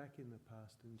can't go back in the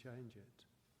past and change it.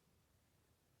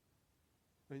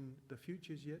 And the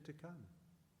future's yet to come.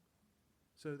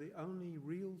 So the only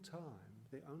real time,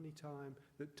 the only time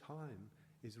that time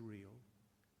is real,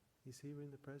 is here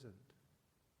in the present.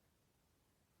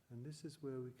 And this is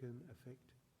where we can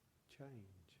affect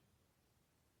change.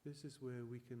 This is where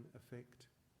we can affect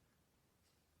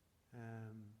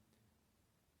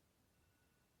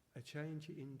a change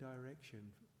in direction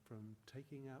from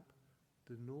taking up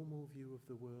the normal view of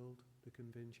the world, the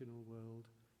conventional world,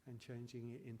 and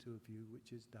changing it into a view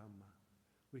which is Dhamma.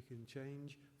 We can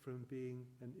change from being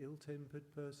an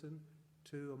ill-tempered person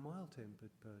to a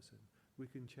mild-tempered person. We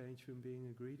can change from being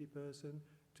a greedy person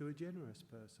to a generous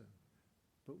person.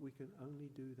 But we can only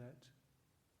do that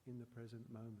in the present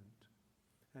moment.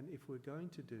 And if we're going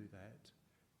to do that,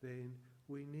 then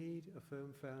we need a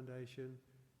firm foundation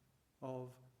of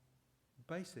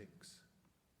basics.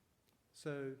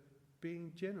 So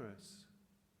being generous,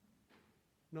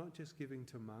 not just giving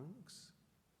to monks,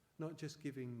 not just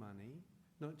giving money,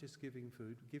 not just giving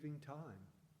food, giving time,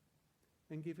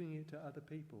 and giving it to other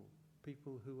people,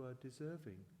 people who are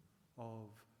deserving of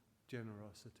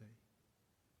generosity.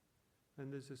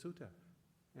 And there's a sutta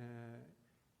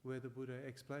where the Buddha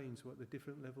explains what the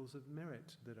different levels of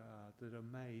merit that are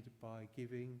made by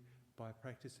giving, by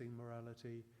practicing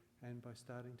morality, and by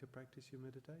starting to practice your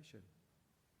meditation.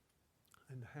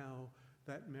 And how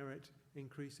that merit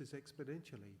increases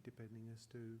exponentially depending as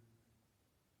to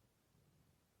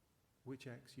which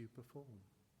acts you perform.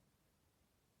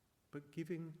 But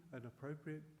giving an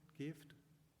appropriate gift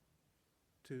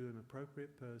to an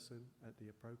appropriate person at the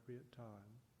appropriate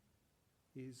time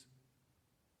is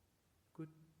good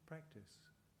practice.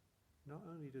 Not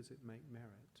only does it make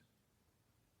merit,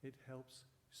 it helps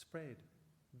spread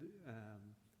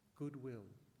goodwill,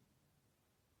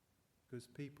 because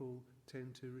people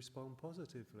tend to respond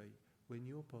positively when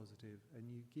you're positive and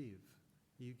you give.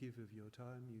 You give of your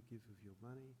time, you give of your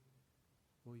money,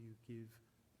 or you give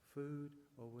food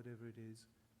or whatever it is,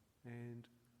 and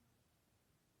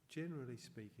generally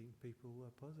speaking, people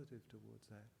are positive towards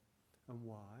that. And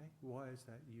why? Why is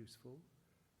that useful?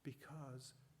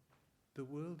 Because the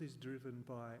world is driven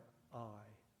by I.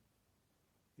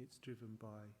 It's driven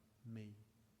by me,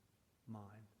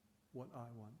 mine, what I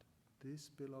want. This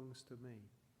belongs to me,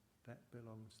 that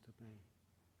belongs to me.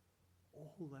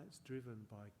 All that's driven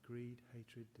by greed,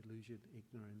 hatred, delusion,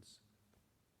 ignorance,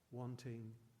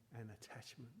 wanting and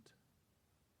attachment.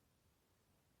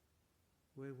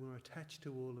 When we're attached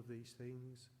to all of these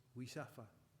things, we suffer.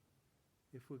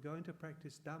 If we're going to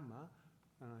practice Dhamma,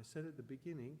 and I said at the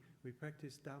beginning, we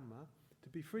practice Dhamma to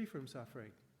be free from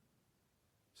suffering.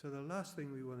 So the last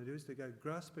thing we want to do is to go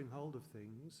grasping hold of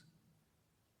things,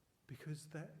 because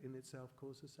that in itself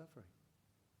causes suffering.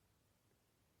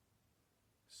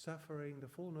 Suffering, the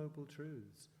Four Noble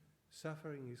Truths,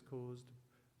 suffering is caused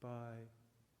by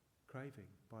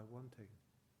craving, by wanting.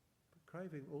 But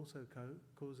craving also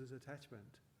causes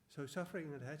attachment. So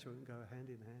suffering and attachment go hand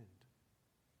in hand.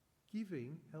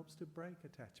 Giving helps to break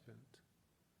attachment.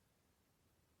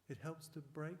 It helps to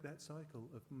break that cycle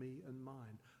of me and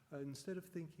mine. Instead of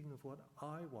thinking of what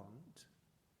I want,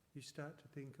 you start to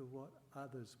think of what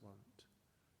others want.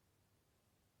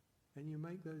 And you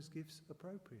make those gifts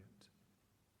appropriate.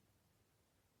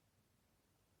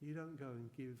 You don't go and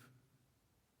give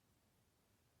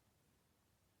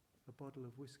a bottle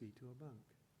of whiskey to a monk.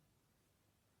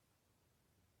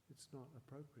 It's not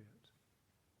appropriate.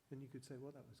 And you could say,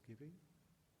 well, that was giving.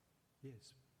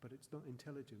 Yes, but it's not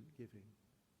intelligent giving.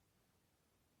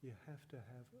 You have to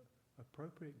have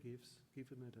appropriate gifts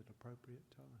given at an appropriate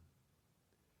time.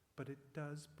 But it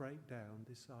does break down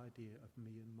this idea of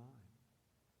me and mine.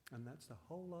 And that's the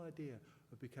whole idea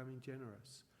of becoming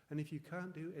generous. And if you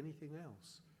can't do anything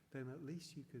else, then at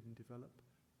least you can develop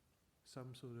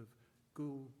some sort of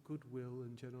goodwill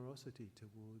and generosity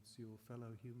towards your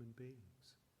fellow human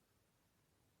beings.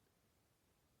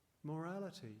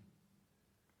 Morality,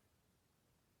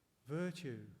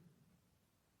 virtue,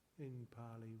 In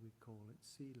Pali we call it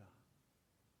sila.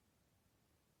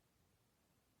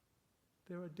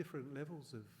 There are different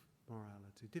levels of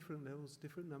morality, different levels,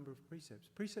 different number of precepts.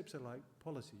 Precepts are like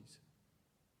policies.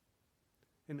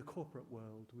 In the corporate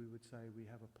world, we would say we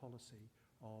have a policy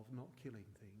of not killing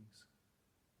things.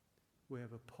 We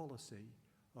have a policy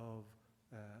of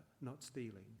not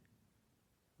stealing.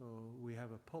 Or we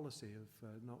have a policy of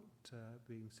not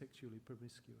being sexually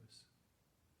promiscuous.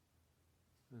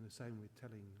 And the same with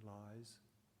telling lies.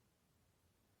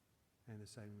 And the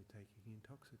same with taking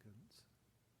intoxicants.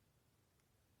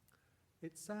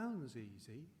 It sounds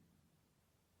easy.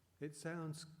 It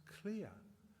sounds clear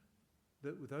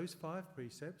that with those 5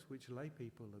 precepts which lay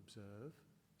people observe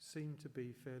seem to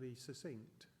be fairly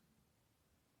succinct.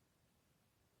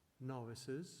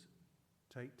 Novices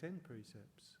take 10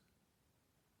 precepts,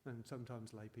 and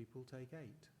sometimes lay people take 8.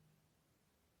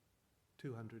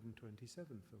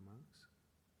 227 for monks.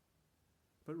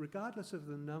 But regardless of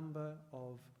the number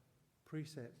of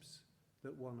precepts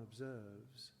that one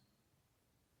observes,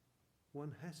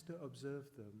 one has to observe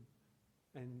them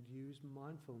and use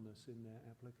mindfulness in their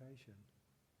application.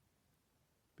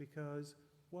 Because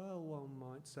while one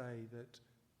might say that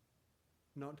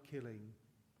not killing,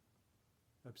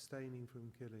 abstaining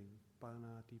from killing,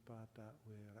 panatipata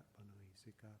verapanoi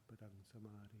sikapadang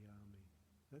samadhiyami,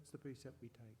 that's the precept we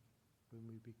take when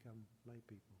we become lay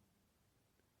people.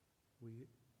 We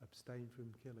abstain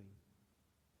from killing.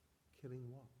 Killing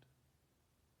what?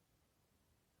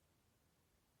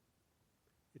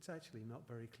 It's actually not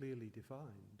very clearly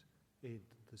defined in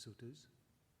the suttas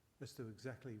as to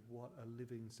exactly what a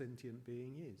living sentient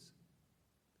being is.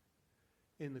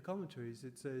 In the commentaries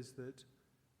it says that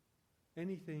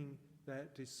anything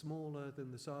that is smaller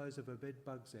than the size of a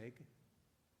bedbug's egg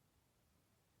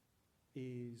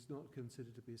is not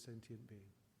considered to be a sentient being.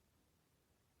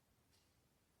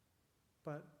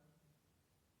 But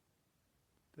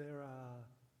there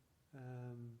are,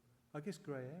 I guess,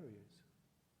 grey areas.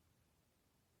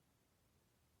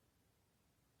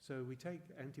 So we take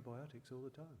antibiotics all the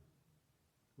time.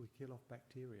 We kill off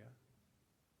bacteria.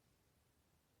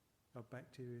 Are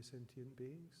bacteria sentient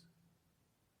beings?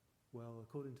 Well,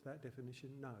 according to that definition,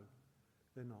 no,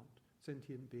 they're not.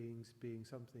 Sentient beings being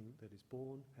something that is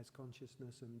born, has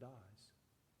consciousness and dies.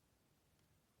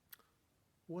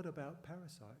 What about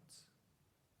parasites?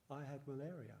 I had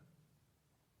malaria.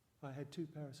 I had 2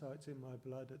 parasites in my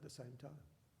blood at the same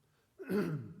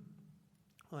time.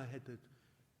 I had the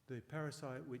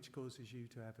parasite which causes you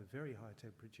to have a very high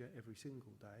temperature every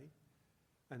single day,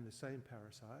 and the same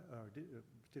parasite, or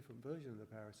a different version of the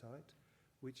parasite,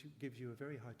 which gives you a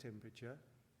very high temperature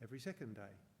every second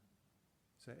day.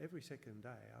 So every second day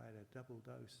I had a double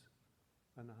dose,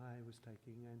 and I was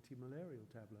taking anti-malarial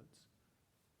tablets.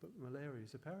 But malaria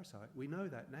is a parasite. We know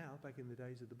that now. Back in the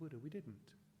days of the Buddha, we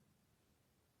didn't.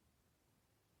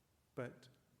 But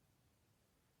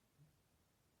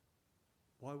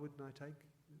why wouldn't I take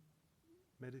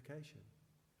medication?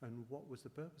 And what was the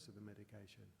purpose of the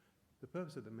medication? The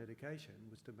purpose of the medication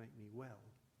was to make me well.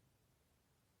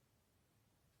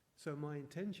 So my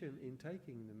intention in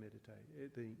taking the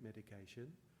medication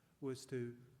was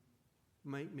to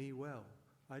make me well.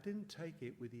 I didn't take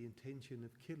it with the intention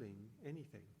of killing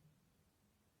anything,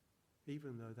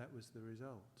 even though that was the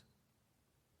result.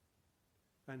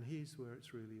 And here's where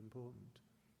it's really important.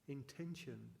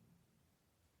 Intention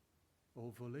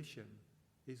or volition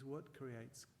is what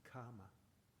creates karma.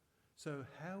 So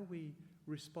how we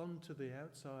respond to the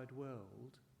outside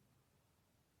world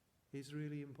is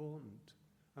really important.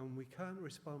 And we can't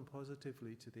respond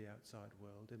positively to the outside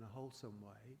world in a wholesome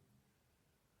way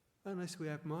unless we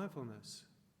have mindfulness.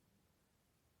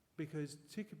 Because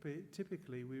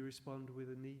typically we respond with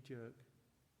a knee-jerk,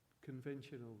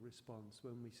 conventional response.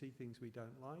 When we see things we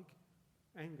don't like,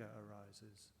 anger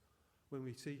arises. When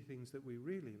we see things that we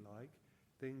really like,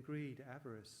 then greed,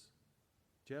 avarice,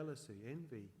 jealousy,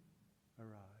 envy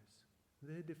arise.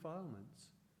 They're defilements,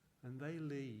 and they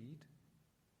lead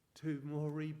to more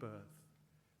rebirth.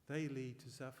 They lead to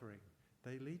suffering.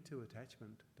 They lead to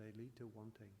attachment. They lead to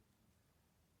wanting.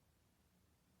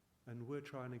 And we're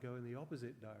trying to go in the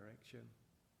opposite direction.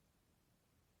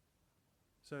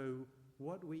 So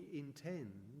what we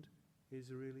intend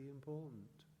is really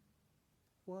important.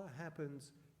 What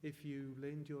happens if you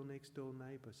lend your next door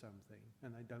neighbour something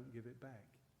and they don't give it back?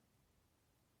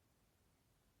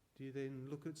 Do you then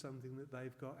look at something that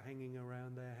they've got hanging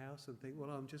around their house and think, well,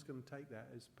 I'm just going to take that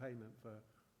as payment for...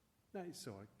 No, it's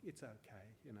all right, it's okay,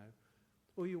 you know.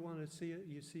 Or you want to see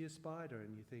you see a spider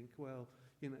and you think, well,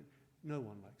 you know, no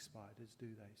one likes spiders, do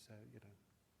they? So, you know,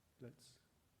 let's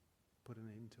put an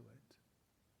end to it.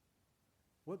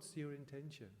 What's your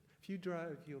intention? If you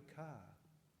drive your car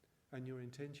and your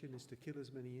intention is to kill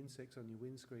as many insects on your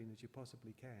windscreen as you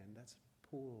possibly can, that's a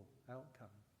poor outcome.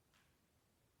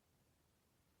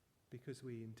 Because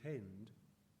we intend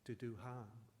to do harm.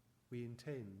 We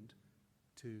intend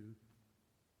to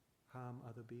harm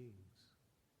other beings.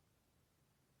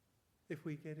 If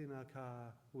we get in our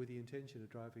car with the intention of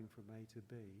driving from A to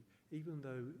B, even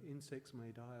though insects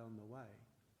may die on the way,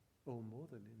 or more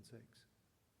than insects,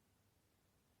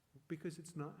 because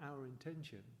it's not our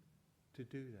intention to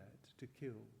do that, to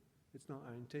kill, it's not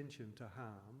our intention to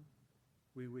harm,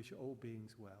 we wish all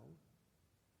beings well,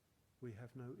 we have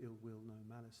no ill will, no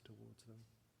malice towards them,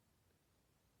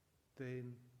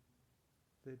 then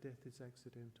their death is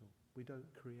accidental. We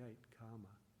don't create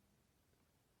karma.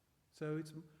 So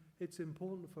it's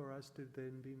important for us to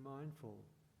then be mindful,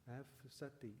 have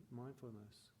sati,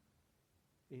 mindfulness,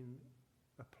 in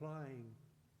applying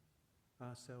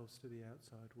ourselves to the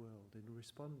outside world, in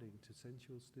responding to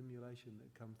sensual stimulation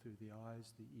that come through the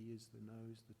eyes, the ears, the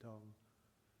nose, the tongue,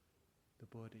 the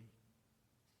body,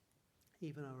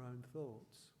 even our own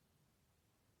thoughts.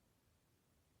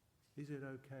 Is it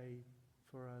okay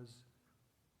for us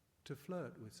to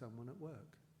flirt with someone at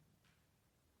work,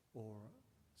 or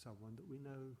someone that we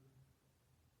know,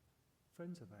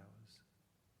 friends of ours?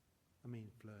 I mean,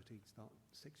 flirting's not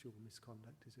sexual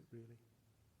misconduct, is it really?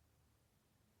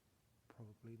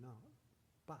 Probably not.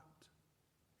 But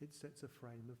it sets a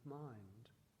frame of mind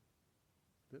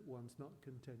that one's not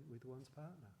content with one's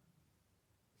partner.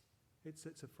 It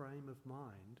sets a frame of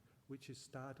mind which is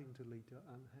starting to lead to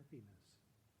unhappiness.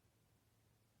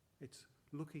 It's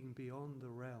looking beyond the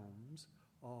realms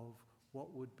of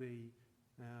what would be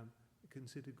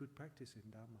considered good practice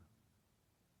in Dhamma.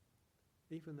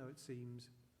 Even though it seems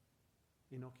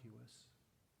innocuous,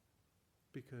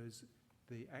 because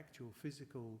the actual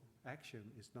physical action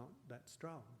is not that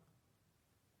strong,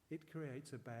 it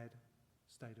creates a bad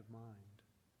state of mind.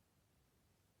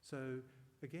 So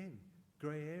again,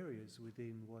 grey areas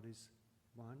within what is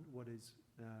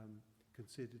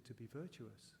considered to be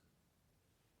virtuous,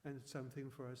 and it's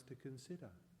something for us to consider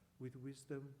with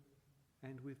wisdom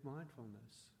and with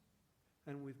mindfulness.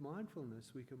 And with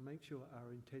mindfulness we can make sure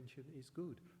our intention is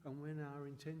good, and when our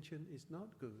intention is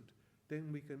not good,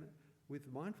 then we can, with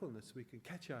mindfulness, we can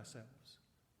catch ourselves,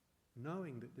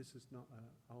 knowing that this is not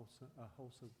a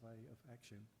wholesome way of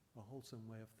action, a wholesome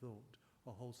way of thought,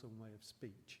 a wholesome way of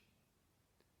speech.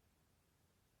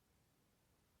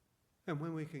 And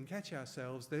when we can catch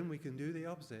ourselves, then we can do the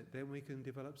opposite. Then we can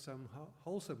develop some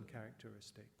wholesome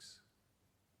characteristics,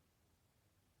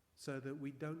 so that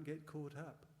we don't get caught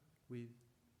up with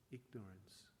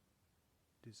ignorance,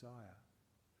 desire,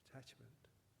 attachment.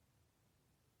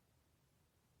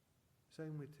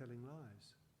 Same with telling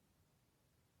lies.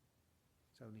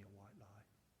 It's only a white lie.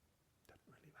 Doesn't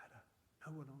really matter.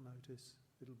 No one will notice.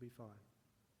 It'll be fine.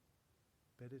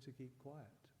 Better to keep quiet.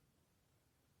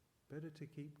 Better to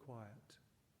keep quiet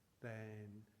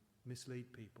than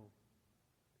mislead people.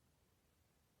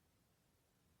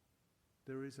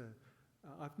 There is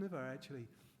I've never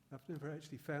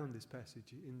actually found this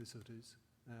passage in the suttas,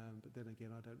 but then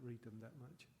again I don't read them that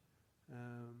much.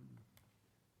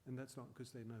 And that's not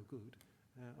because they're no good.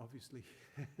 Obviously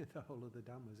the whole of the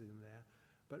Dhamma's in there.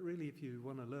 But really, if you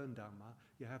want to learn Dhamma,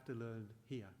 you have to learn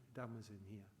here. Dhamma's in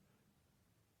here.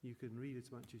 You can read as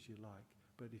much as you like,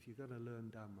 but if you're going to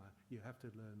learn Dhamma, you have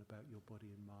to learn about your body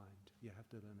and mind. You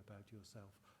have to learn about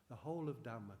yourself. The whole of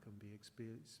Dhamma can be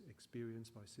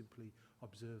experienced by simply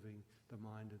observing the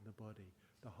mind and the body.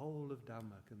 The whole of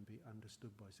Dhamma can be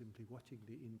understood by simply watching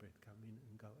the in-breath come in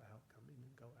and go out, come in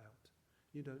and go out.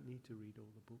 You don't need to read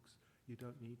all the books. You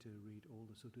don't need to read all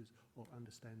the suttas or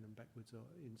understand them backwards or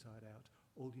inside out.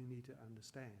 All you need to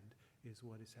understand is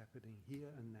what is happening here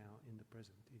and now in the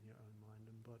present, in your own mind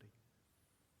and body.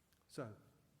 So,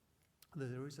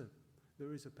 there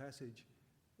is a passage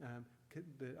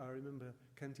that I remember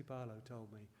Kantipalo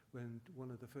told me when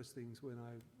one of the first things when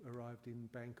I arrived in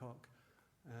Bangkok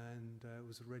and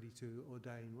was ready to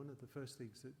ordain. One of the first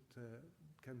things that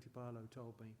Kantipalo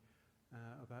told me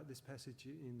about this passage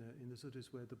in the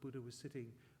suttas where the Buddha was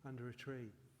sitting under a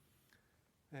tree,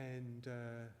 and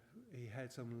he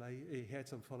had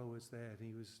some followers there, and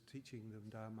he was teaching them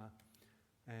Dhamma,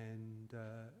 and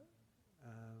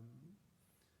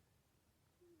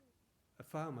a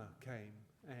farmer came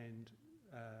and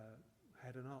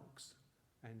had an ox,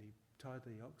 and he tied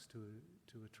the ox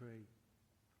to a tree,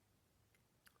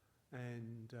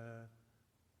 and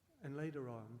later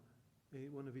on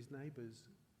one of his neighbours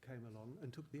came along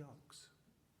and took the ox,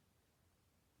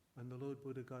 and the Lord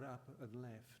Buddha got up and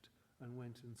left and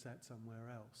went and sat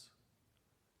somewhere else.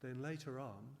 Then later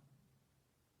on,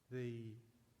 the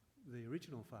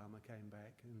original farmer came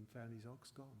back and found his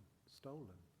ox gone,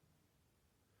 stolen.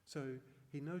 So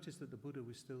he noticed that the Buddha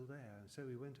was still there, and so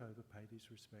he went over, paid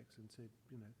his respects, and said,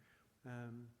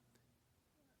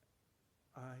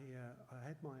 I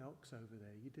had my ox over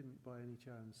there. You didn't by any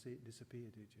chance see it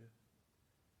disappear, did you?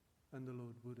 And the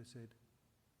Lord Buddha said,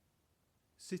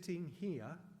 sitting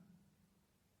here,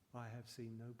 I have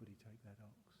seen nobody take that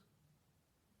ox.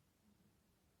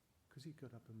 Because he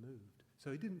got up and moved.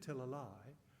 So he didn't tell a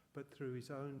lie, but through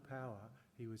his own power,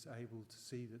 he was able to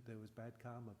see that there was bad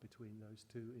karma between those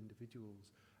two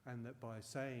individuals, and that by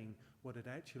saying what had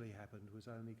actually happened was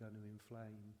only going to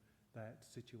inflame that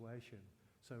situation.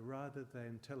 So rather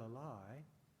than tell a lie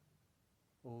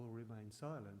or remain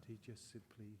silent, he just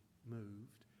simply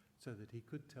moved so that he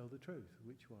could tell the truth,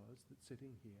 which was that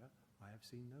sitting here, I have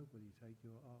seen nobody take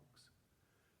your ox.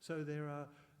 So there are,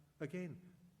 again,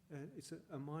 it's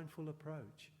a mindful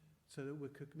approach, so that we're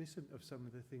cognizant of some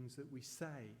of the things that we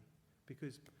say,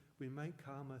 because we make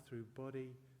karma through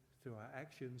body, through our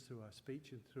actions, through our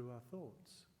speech, and through our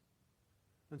thoughts.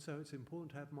 And so it's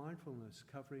important to have mindfulness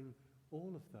covering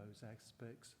all of those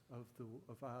aspects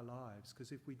of our lives,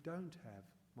 because if we don't have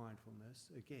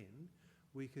mindfulness, again,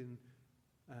 we can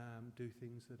do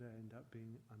things that end up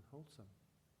being unwholesome.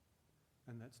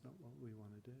 And that's not what we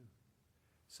want to do.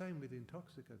 Same with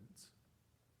intoxicants.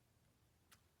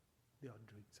 The odd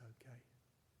drink's okay.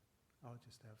 I'll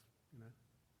just have,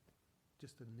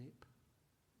 just a nip.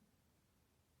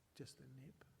 Just a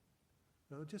nip.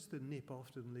 Well, just a nip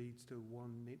often leads to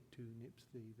 1 nip, 2 nips,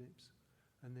 3 nips,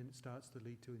 and then it starts to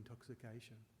lead to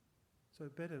intoxication. So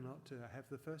better not to have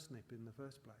the first nip in the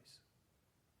first place,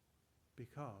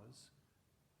 because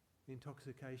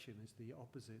intoxication is the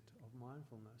opposite of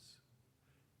mindfulness.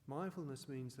 Mindfulness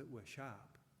means that we're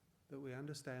sharp, that we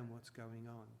understand what's going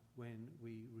on. When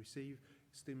we receive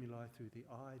stimuli through the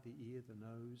eye, the ear, the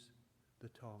nose, the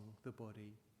tongue, the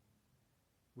body,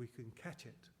 we can catch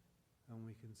it and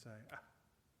we can say,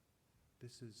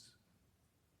 this is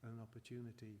an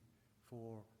opportunity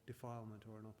for defilement,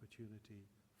 or an opportunity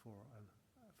for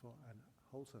a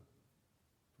wholesome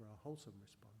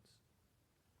response.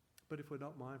 But if we're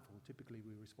not mindful, typically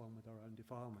we respond with our own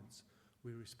defilements.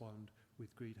 We respond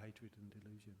with greed, hatred, and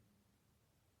delusion.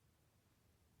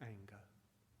 Anger,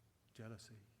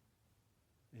 jealousy,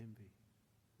 envy,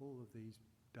 all of these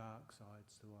dark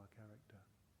sides to our character.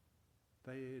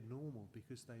 They are normal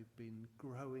because they've been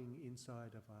growing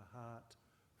inside of our heart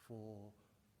for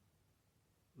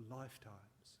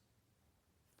lifetimes,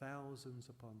 thousands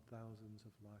upon thousands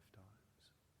of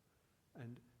lifetimes.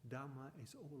 And Dhamma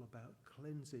is all about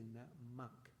cleansing that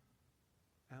muck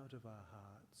out of our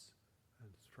hearts and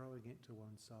throwing it to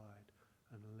one side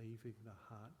and leaving the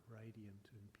heart radiant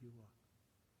and pure.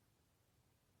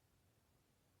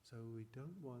 So we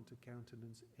don't want to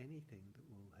countenance anything that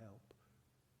will help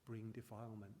bring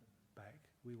defilement back.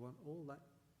 We want all that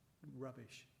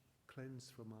rubbish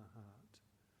cleansed from our heart.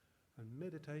 And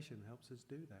meditation helps us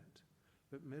do that.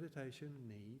 But meditation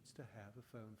needs to have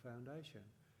a firm foundation,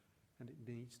 and it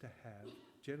needs to have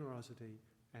generosity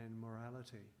and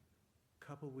morality,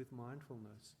 coupled with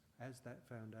mindfulness as that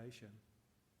foundation.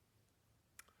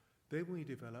 Then we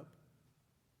develop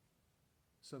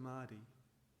samadhi.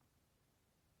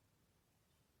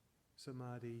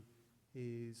 Samadhi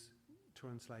is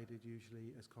translated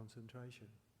usually as concentration.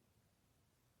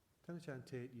 Thanachan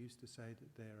Tet used to say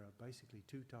that there are basically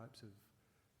two types of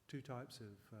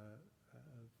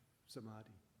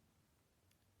samadhi.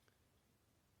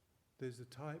 There's a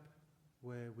type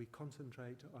where we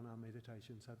concentrate on our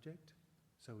meditation subject,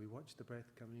 so we watch the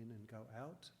breath come in and go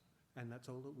out, and that's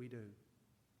all that we do.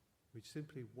 We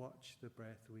simply watch the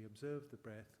breath, we observe the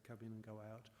breath come in and go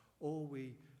out, or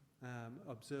we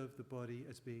observe the body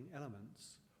as being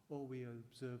elements, or we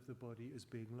observe the body as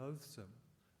being loathsome,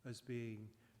 as being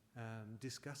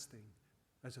disgusting,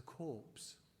 as a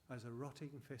corpse, as a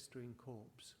rotting, festering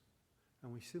corpse.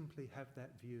 And we simply have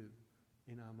that view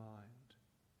in our mind.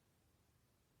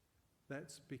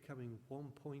 That's becoming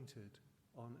one-pointed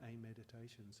on a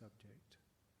meditation subject.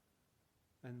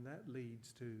 And that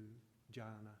leads to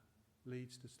jhana,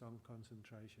 leads to strong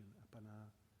concentration,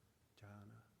 appana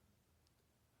jhana.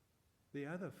 The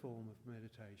other form of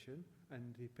meditation,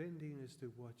 and depending as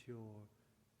to what your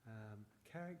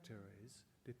character is,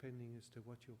 depending as to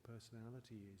what your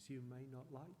personality is, you may not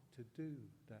like to do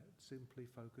that, simply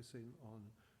focusing on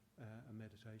a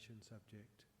meditation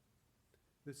subject.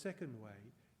 The second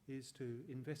way is to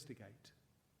investigate.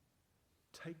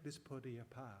 Take this body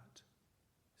apart.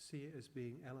 See it as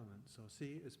being elements, or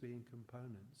see it as being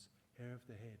components. Hair of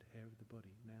the head, hair of the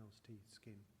body, nails, teeth,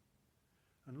 skin.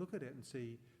 And look at it and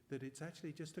see that it's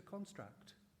actually just a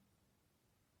construct.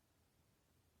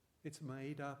 It's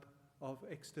made up of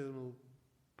external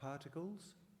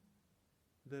particles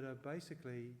that are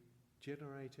basically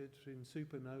generated in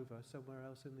supernova somewhere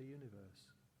else in the universe.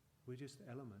 We're just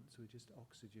elements, we're just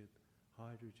oxygen,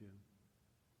 hydrogen,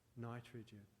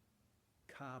 nitrogen,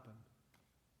 carbon.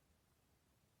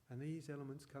 And these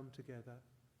elements come together,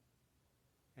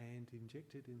 and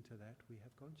injected into that we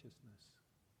have consciousness.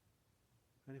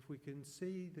 And if we can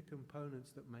see the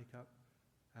components that make up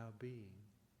our being,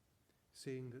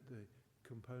 seeing that the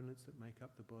components that make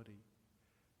up the body,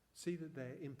 see that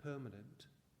they're impermanent,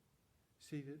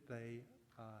 see that they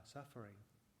are suffering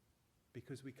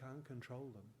because we can't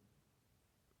control them,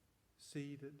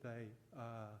 see that they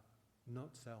are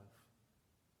not self,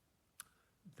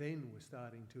 then we're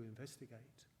starting to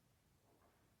investigate.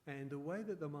 And the way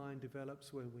that the mind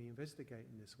develops when we investigate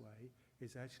in this way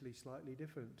is actually slightly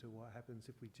different to what happens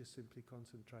if we just simply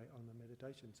concentrate on the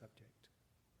meditation subject.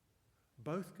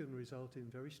 Both can result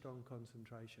in very strong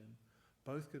concentration.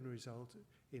 Both can result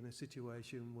in a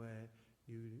situation where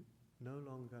you no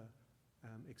longer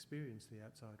experience the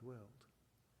outside world.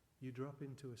 You drop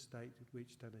into a state at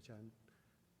which Tanachan,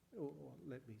 or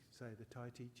let me say the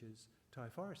Thai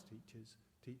forest teachers,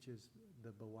 teaches the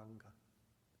Bhavanga.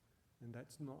 And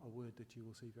that's not a word that you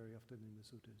will see very often in the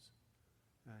suttas.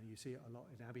 You see it a lot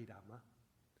in Abhidhamma,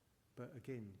 but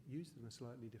again, used in a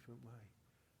slightly different way.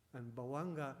 And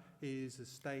Bhavanga is a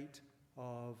state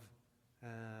of,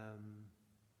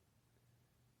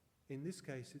 in this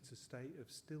case, it's a state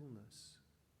of stillness.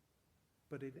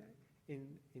 But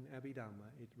in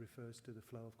Abhidhamma, it refers to the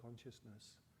flow of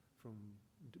consciousness from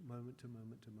moment to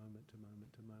moment to moment to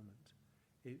moment to moment.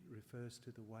 It refers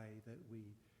to the way that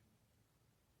we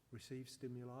receive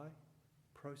stimuli,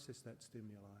 process that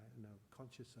stimuli, and are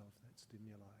conscious of that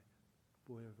stimuli,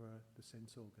 wherever the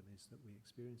sense organ is that we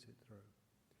experience it through.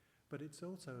 But it's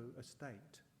also a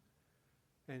state.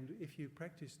 And if you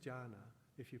practice jhana,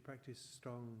 if you practice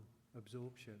strong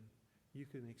absorption, you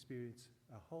can experience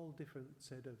a whole different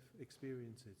set of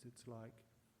experiences. It's like,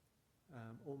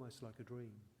 almost like a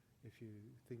dream, if you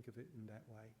think of it in that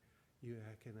way. You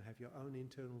can have your own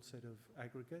internal set of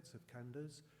aggregates, of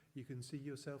khandhas. You can see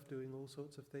yourself doing all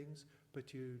sorts of things,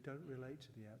 but you don't relate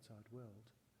to the outside world.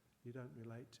 You don't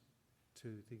relate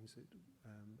to things that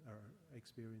are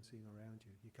experiencing around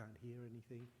you. You can't hear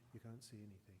anything, you can't see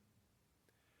anything.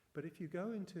 But if you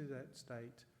go into that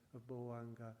state of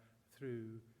bhavanga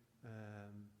through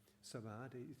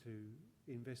samadhi, through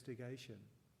investigation,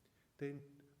 then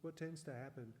what tends to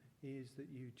happen is that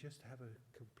you just have a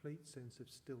complete sense of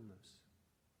stillness.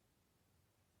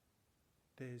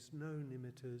 There's no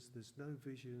nimittas, there's no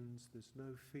visions, there's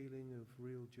no feeling of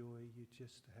real joy, you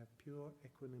just have pure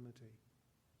equanimity.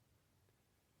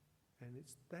 And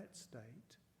it's that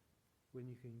state, when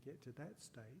you can get to that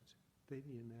state, then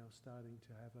you're now starting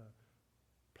to have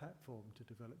a platform to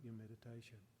develop your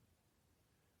meditation.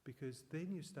 Because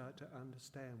then you start to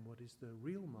understand what is the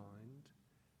real mind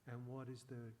and what is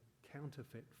the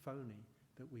counterfeit, phony,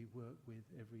 that we work with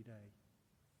every day.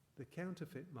 The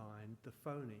counterfeit mind, the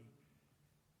phony,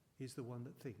 is the one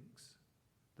that thinks,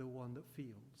 the one that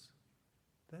feels.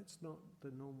 That's not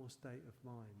the normal state of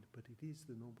mind, but it is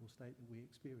the normal state that we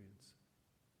experience.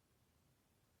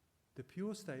 The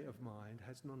pure state of mind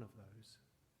has none of those.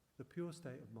 The pure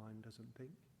state of mind doesn't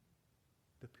think.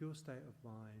 The pure state of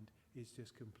mind is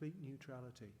just complete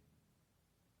neutrality.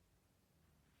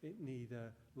 It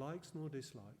neither likes nor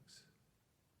dislikes.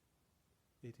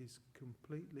 It is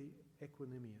completely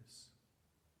equanimous.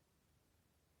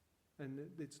 And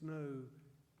it's no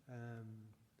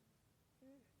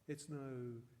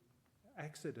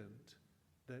accident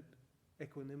that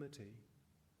equanimity,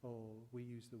 or we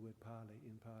use the word Pali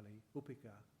in Pali,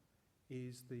 upika,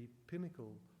 is the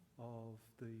pinnacle of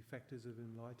the factors of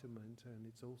enlightenment, and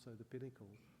it's also the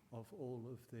pinnacle of all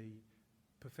of the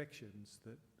perfections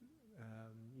that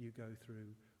you go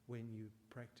through when you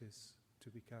practice to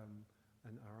become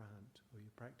an arahant, or you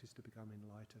practice to become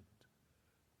enlightened.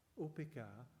 Upika,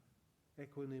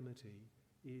 equanimity,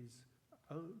 is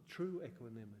true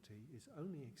equanimity is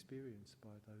only experienced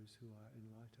by those who are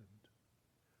enlightened.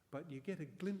 But you get a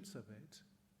glimpse of it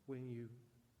when you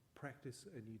practice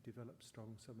and you develop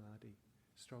strong samadhi,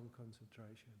 strong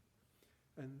concentration.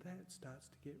 And that starts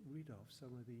to get rid of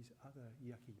some of these other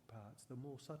yucky parts, the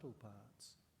more subtle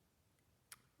parts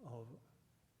of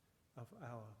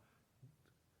our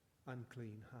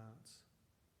unclean hearts.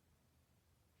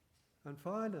 And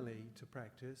finally, to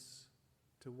practice,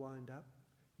 to wind up,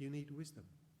 you need wisdom.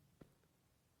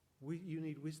 You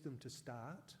need wisdom to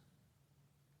start,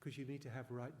 because you need to have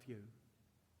right view.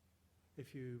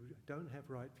 If you don't have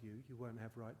right view, you won't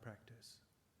have right practice.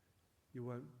 You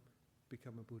won't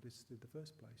become a Buddhist in the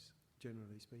first place,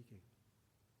 generally speaking.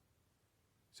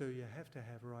 So you have to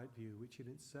have right view, which in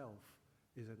itself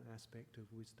is an aspect of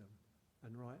wisdom,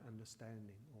 and right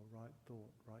understanding, or right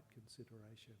thought, right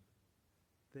consideration.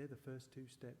 They're the first two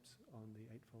steps on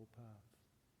the Eightfold Path.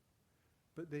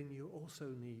 But then you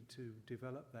also need to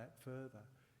develop that further.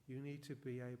 You need to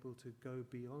be able to go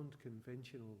beyond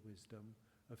conventional wisdom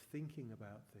of thinking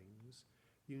about things.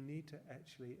 You need to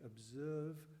actually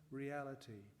observe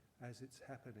reality as it's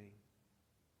happening,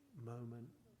 moment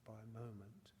by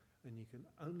moment. And you can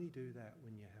only do that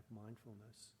when you have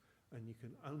mindfulness. And you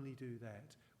can only do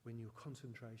that when your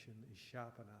concentration is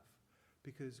sharp enough.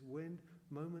 Because when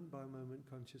moment by moment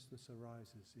consciousness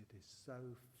arises, it is so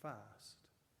fast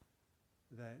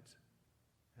that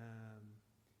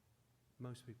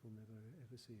most people never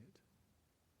ever see it.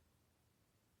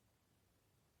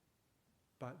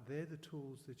 But they're the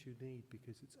tools that you need,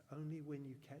 because it's only when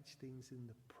you catch things in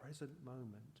the present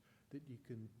moment that you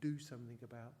can do something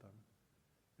about them.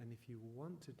 And if you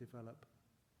want to develop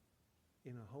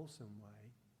in a wholesome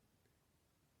way,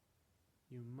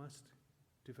 you must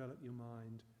develop your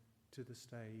mind to the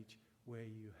stage where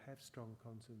you have strong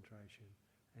concentration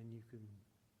and you can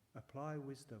apply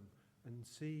wisdom and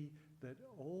see that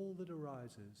all that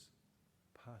arises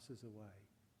passes away.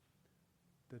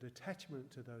 That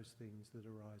attachment to those things that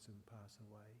arise and pass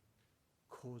away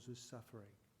causes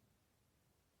suffering.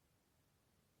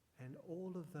 And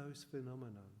all of those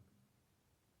phenomena,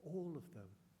 all of them,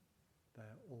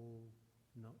 they're all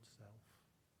not self.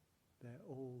 They're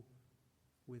all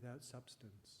without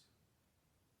substance.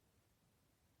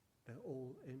 They're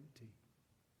all empty.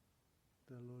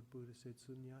 The Lord Buddha said,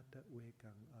 Sunyata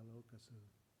Wekang Alokasu,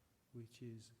 which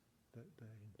is that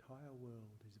the entire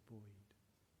world is void.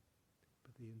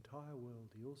 But the entire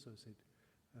world, he also said,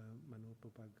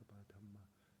 Manopabhagapa Dhamma,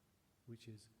 which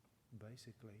is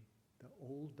basically that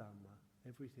all Dhamma,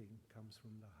 everything comes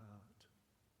from the heart.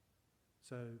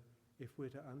 So if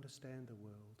we're to understand the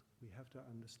world, we have to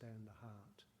understand the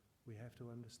heart. We have to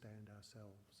understand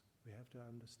ourselves. We have to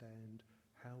understand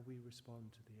how we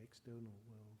respond to the external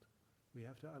world. We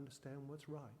have to understand what's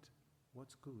right,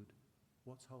 what's good,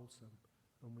 what's wholesome,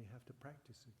 and we have to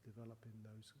practice developing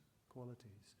those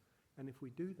qualities. And if we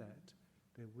do that,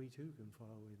 then we too can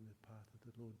follow in the path of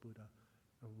the Lord Buddha,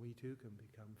 and we too can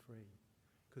become free.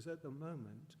 Because at the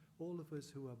moment, all of us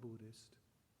who are Buddhist,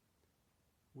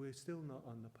 we're still not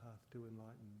on the path to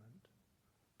enlightenment,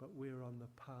 but we're on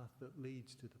the path that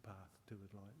leads to the path to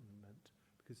enlightenment.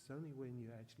 Because it's only when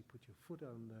you actually put your foot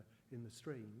in the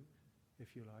stream,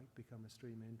 if you like, become a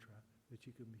stream enterer, that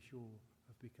you can be sure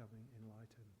of becoming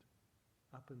enlightened.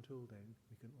 Up until then,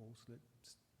 we can all slip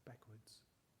backwards.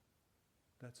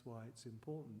 That's why it's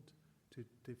important to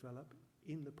develop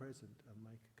in the present and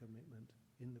make a commitment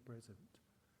in the present,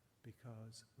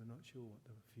 because we're not sure what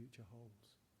the future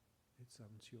holds. It's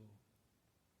unsure.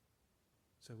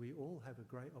 So we all have a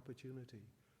great opportunity.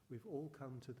 We've all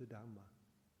come to the Dhamma.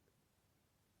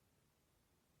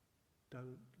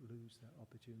 Don't lose that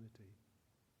opportunity.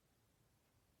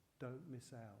 Don't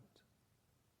miss out,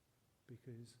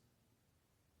 because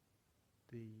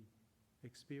the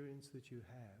experience that you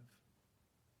have,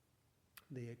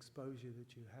 the exposure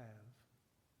that you have,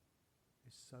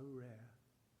 is so rare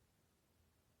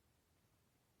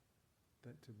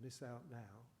that to miss out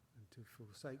now and to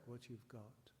forsake what you've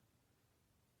got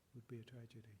would be a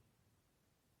tragedy.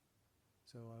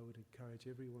 So I would encourage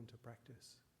everyone to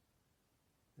practice,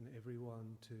 and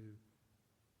everyone to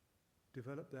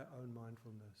develop their own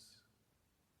mindfulness.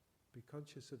 Be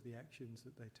conscious of the actions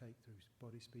that they take through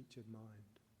body, speech and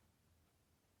mind.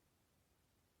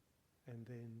 And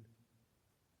then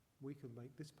we can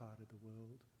make this part of the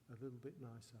world a little bit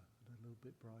nicer and a little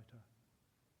bit brighter.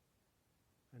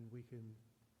 And we can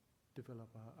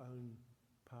develop our own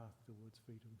path towards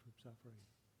freedom from suffering.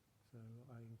 So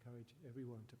I encourage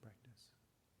everyone to practice.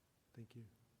 Thank you.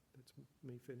 That's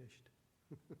me finished.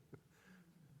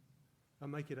 I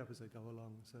make it up as I go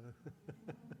along, so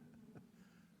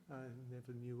I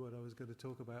never knew what I was going to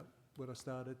talk about when I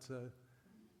started, so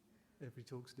every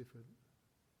talk's different.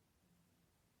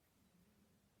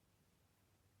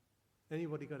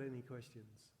 Anybody got any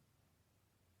questions?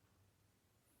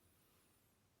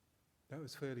 That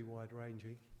was fairly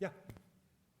wide-ranging. Yeah.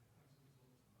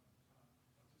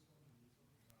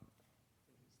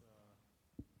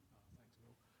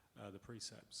 The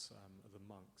precepts of the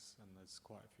monks, and there's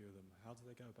quite a few of them. How do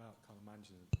they go about kind of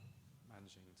managing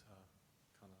to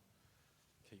kind of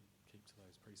keep to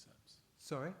those precepts?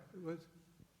 Sorry?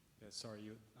 Yeah, sorry.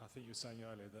 I think you were saying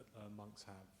earlier that monks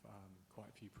have quite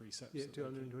a few precepts. Yeah, that they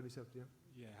keep. 227, yeah.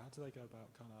 Yeah, how do they go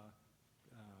about kind of,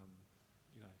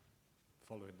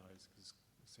 following those? Because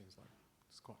it seems like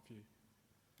there's quite a few.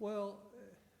 Well,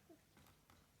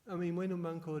 I mean, when a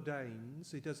monk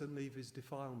ordains, he doesn't leave his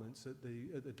defilements at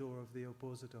the door of the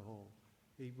oppositor hall.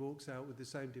 He walks out with the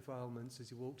same defilements as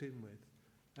he walked in with.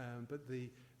 But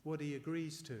what he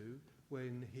agrees to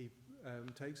when he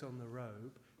takes on the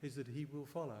robe is that he will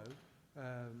follow,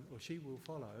 or she will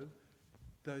follow,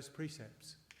 those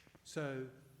precepts. So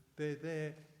they're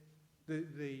there.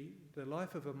 The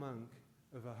life of a monk,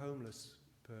 of a homeless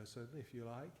person, if you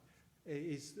like,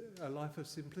 is a life of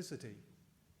simplicity.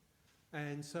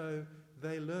 And so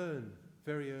they learn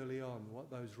very early on what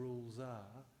those rules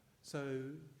are. So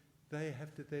they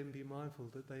have to then be mindful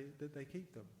that they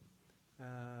keep them.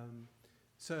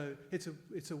 So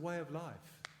it's a way of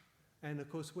life. And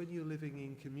of course, when you're living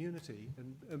in community,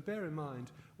 and bear in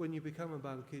mind, when you become a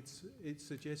monk, it's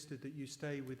suggested that you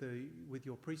stay with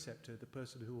your preceptor, the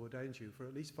person who ordains you, for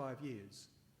at least 5 years.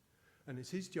 And it's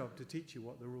his job to teach you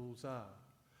what the rules are.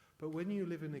 But when you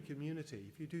live in a community,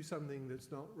 if you do something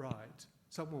that's not right,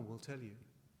 someone will tell you.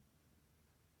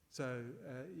 So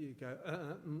you go,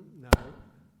 no,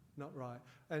 not right.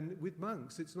 And with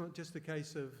monks, it's not just a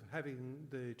case of having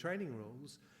the training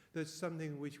rules. There's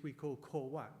something which we call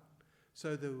korwat.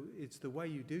 So it's the way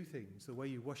you do things, the way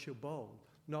you wash your bowl.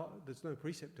 There's no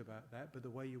precept about that, but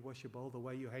the way you wash your bowl, the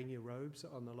way you hang your robes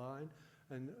on the line,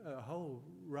 and a whole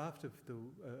raft of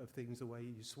things, the way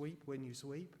you sweep when you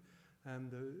sweep.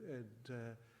 There's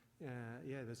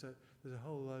a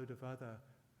whole load of other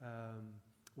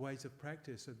ways of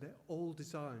practice, and they're all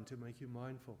designed to make you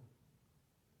mindful.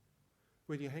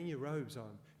 When you hang your robes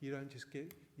on, you don't just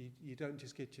get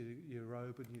your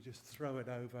robe and you just throw it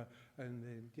over and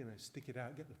then stick it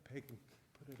out, get the peg and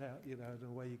put it out, and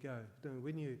away you go. No,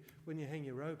 when you hang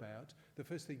your robe out, the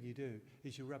first thing you do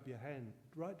is you rub your hand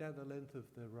right down the length of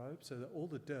the robe so that all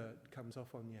the dirt comes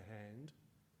off on your hand,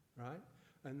 right?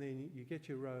 And then you get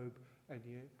your robe and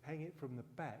you hang it from the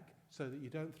back so that you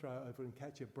don't throw it over and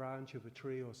catch a branch of a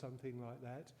tree or something like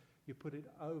that. You put it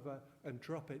over and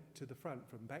drop it to the front,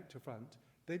 from back to front.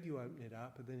 Then you open it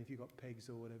up, and then if you've got pegs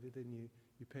or whatever, then you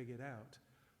peg it out.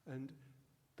 And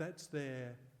that's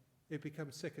there. It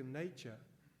becomes second nature,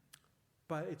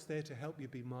 but it's there to help you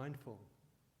be mindful.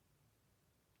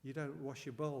 You don't wash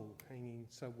your bowl hanging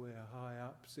somewhere high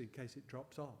up so in case it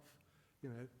drops off.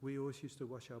 We always used to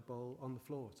wash our bowl on the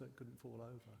floor so it couldn't fall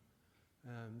over.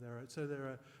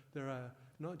 There are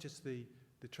not just the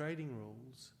training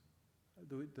rules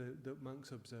that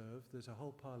monks observe. There's a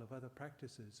whole pile of other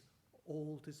practices,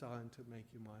 all designed to make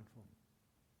you mindful.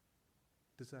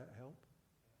 Does that help?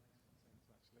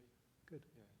 Actually. Good.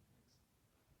 Yeah,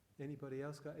 thanks. Anybody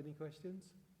else got any questions?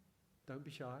 Don't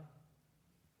be shy.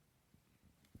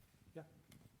 Yeah.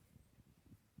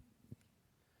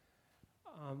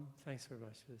 Thanks very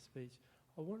much for the speech.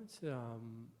 I wanted to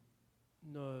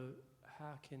know,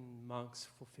 how can monks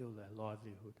fulfill their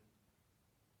livelihood?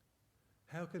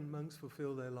 How can monks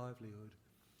fulfill their livelihood?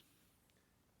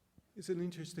 It's an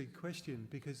interesting question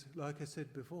because, like I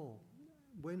said before,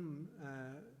 when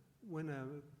a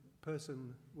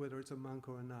person, whether it's a monk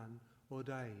or a nun,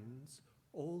 ordains,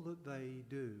 all that they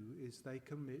do is they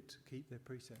commit to keep their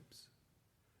precepts.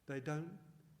 They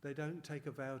don't take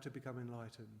a vow to become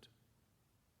enlightened.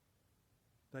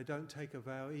 They don't take a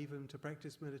vow even to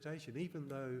practice meditation, even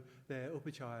though their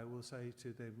upachaya will say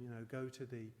to them, go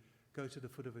to the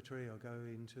foot of a tree or go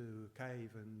into a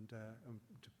cave and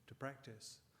to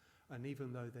practice. And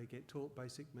even though they get taught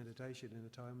basic meditation in the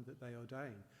time that they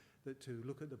ordain, that to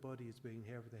look at the body as being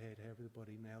hair of the head, hair of the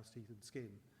body, nails, teeth and skin.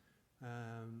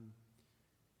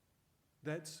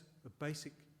 That's a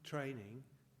basic training,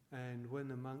 and when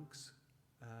the monks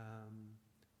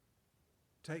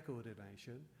take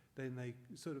ordination, then they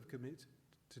sort of commit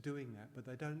to doing that, but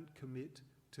they don't commit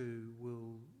to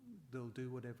they'll do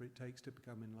whatever it takes to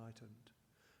become enlightened.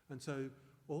 And so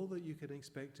all that you can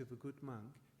expect of a good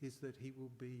monk is that he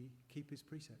will keep his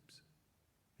precepts.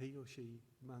 He or she,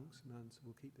 monks, nuns,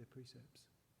 will keep their precepts.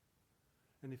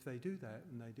 And if they do that,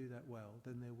 and they do that well,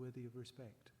 then they're worthy of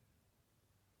respect.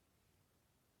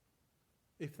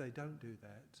 If they don't do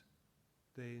that,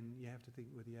 then you have to think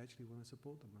whether you actually want to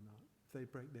support them or not, if they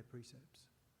break their precepts.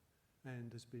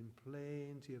 And there's been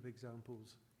plenty of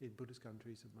examples in Buddhist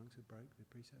countries of monks who break their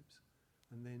precepts,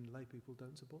 and then lay people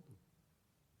don't support them.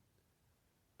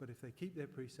 But if they keep their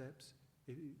precepts,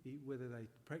 whether they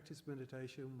practice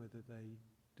meditation, whether they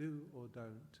do or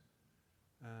don't,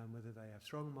 whether they have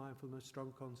strong mindfulness,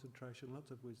 strong concentration,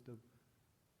 lots of wisdom,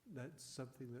 that's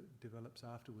something that develops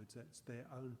afterwards. That's their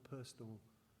own personal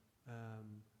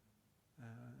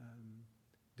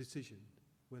decision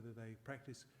whether they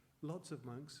practice. Lots of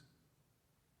monks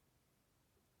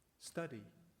study.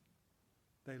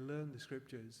 They learn the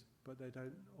scriptures, but they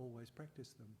don't always practice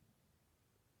them.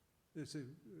 It's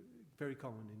very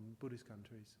common in Buddhist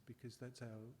countries because that's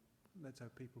how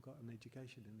people got an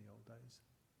education in the old days.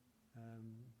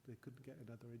 They couldn't get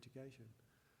another education.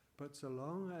 But so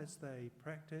long as they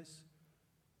practice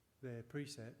their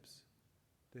precepts,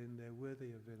 then they're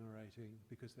worthy of venerating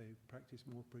because they practice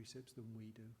more precepts than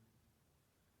we do.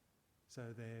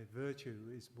 So their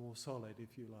virtue is more solid,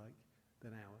 if you like,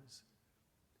 than ours.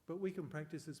 But we can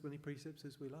practice as many precepts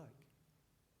as we like.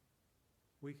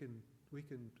 We can,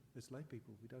 as lay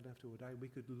people, we don't have to ordain.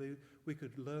 We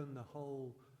could learn the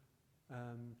whole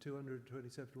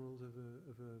 227 rules of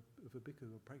a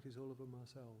bhikkhu, or practice all of them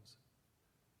ourselves.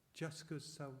 Just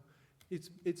because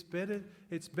it's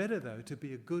better though to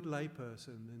be a good lay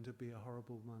person than to be a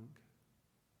horrible monk.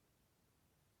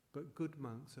 But good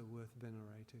monks are worth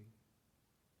venerating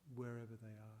wherever they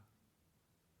are.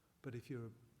 But if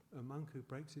you're a monk who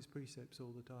breaks his precepts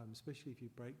all the time, especially if you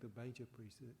break the major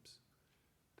precepts,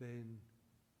 then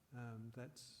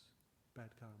that's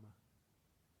bad karma.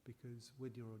 Because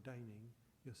when you're ordaining,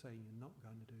 you're saying you're not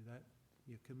going to do that.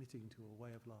 You're committing to a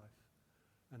way of life.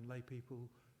 And lay people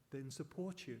then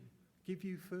support you, give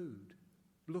you food,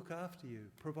 look after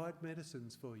you, provide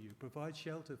medicines for you, provide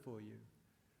shelter for you.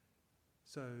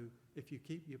 So if you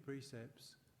keep your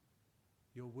precepts,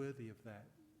 you're worthy of that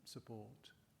support.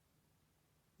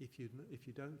 If you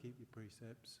don't keep your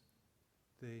precepts,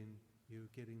 then you're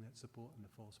getting that support under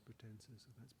false pretenses,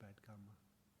 and that's bad karma.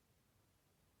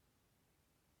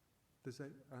 Does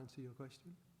that answer your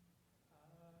question?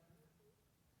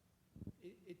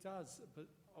 It does, but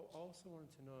I also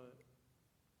wanted to know,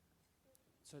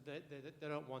 so they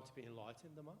don't want to be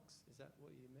enlightened, the monks? Is that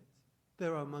what you meant?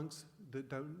 There are monks that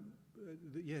don't,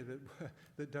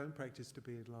 that don't practice to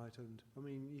be enlightened. I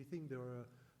mean, you think there are,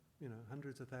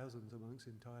 hundreds of thousands of monks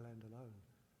in Thailand alone.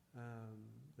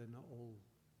 They're not all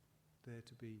there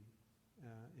to be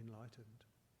enlightened.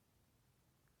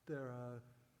 There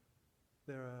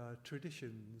are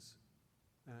traditions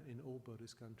in all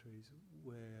Buddhist countries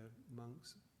where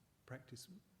monks practice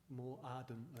more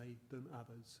ardently than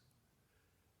others.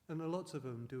 And lots of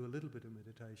them do a little bit of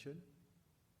meditation,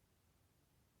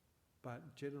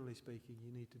 but generally speaking,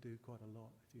 you need to do quite a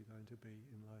lot if you're going to be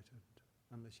enlightened,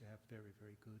 unless you have very,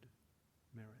 very good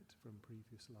merit from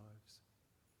previous lives.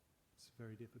 It's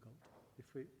very difficult. If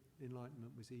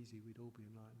enlightenment was easy, we'd all be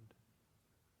enlightened.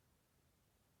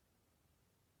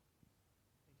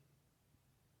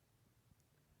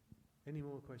 Any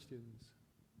more questions?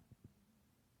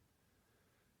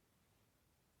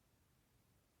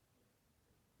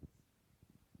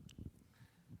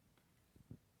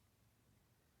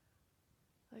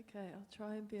 Okay, I'll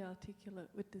try and be articulate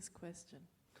with this question.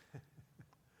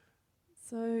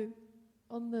 So,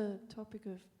 on the topic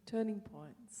of turning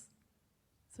points,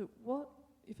 so what,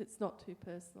 if it's not too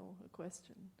personal a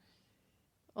question,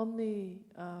 on the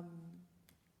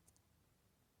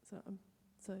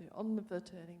on the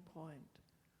turning point,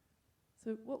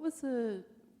 so what was the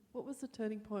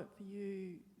turning point for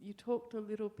you? You talked a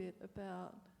little bit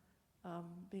about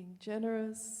being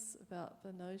generous, about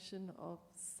the notion of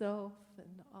self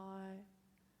and I,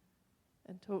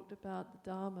 and talked about the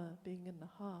Dhamma being in the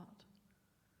heart.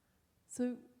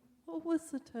 So what was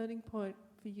the turning point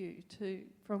for you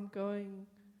from going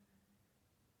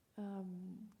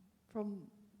from,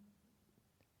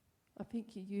 I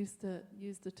think you used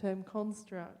the term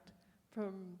construct,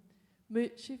 from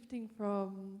shifting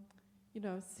from,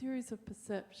 a series of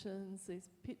perceptions, these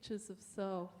pictures of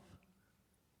self,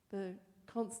 the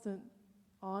constant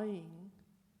eyeing,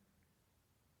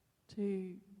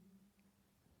 to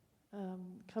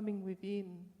coming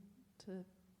within to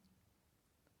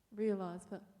realise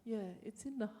that, it's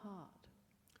in the heart.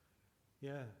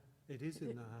 Yeah, it is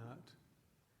in the heart.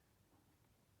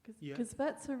 Because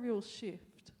that's a real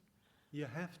shift. You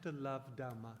have to love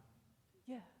Dhamma.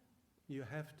 Yeah. You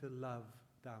have to love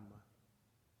Dhamma.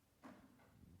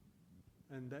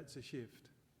 And that's a shift.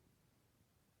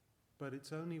 But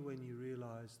it's only when you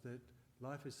realise that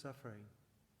life is suffering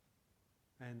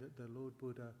and that the Lord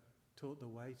Buddha taught the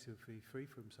way to be free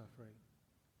from suffering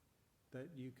that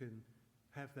you can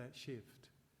have that shift.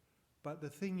 But the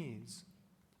thing is,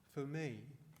 for me,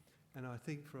 and I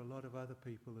think for a lot of other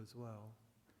people as well,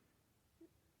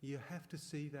 you have to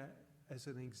see that as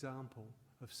an example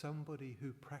of somebody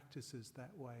who practices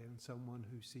that way and someone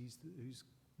who's seen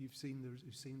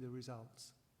the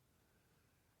results.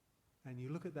 And you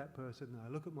look at that person, I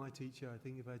look at my teacher, I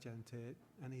think of Ajahn Tet,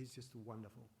 and he's just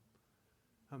wonderful.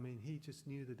 I mean, he just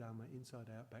knew the Dhamma inside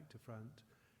out, back to front.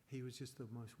 he was just the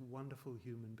most wonderful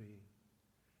human being.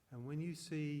 And when you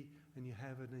see and you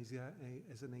have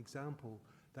as an example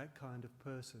that kind of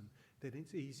person, then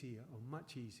it's easier or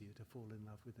much easier to fall in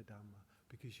love with the Dhamma,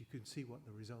 because you can see what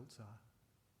the results are.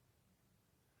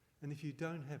 And if you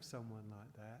don't have someone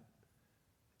like that,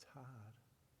 it's hard.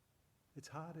 It's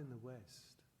hard in the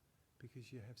West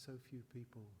because you have so few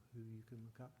people who you can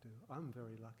look up to. I'm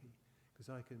very lucky because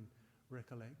I can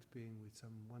recollect being with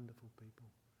some wonderful people.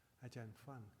 Ajahn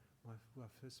Fun. I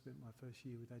spent my first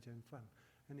year with Ajahn Fun,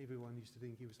 and everyone used to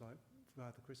think he was like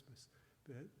Father Christmas,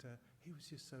 but he was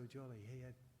just so jolly. He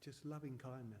had just loving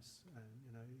kindness,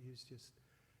 and he was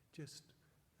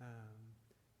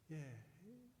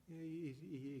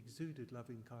he exuded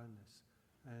loving kindness,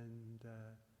 and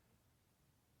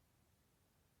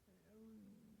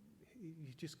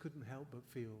you just couldn't help but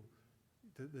feel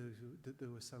that there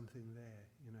was something there,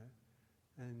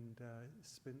 And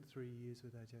spent 3 years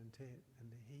with Ajahn Tet, and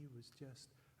he was just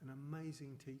an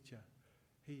amazing teacher.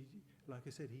 He, like I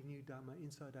said, he knew Dhamma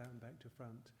inside out and back to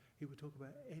front. He would talk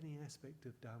about any aspect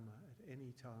of Dhamma at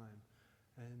any time,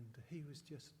 and he was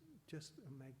just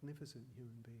a magnificent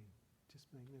human being, just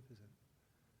magnificent.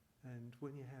 And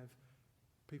when you have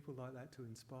people like that to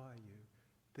inspire you,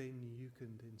 then you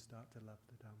can then start to love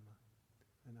the Dhamma.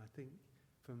 And I think,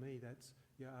 for me, that's,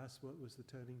 you asked what was the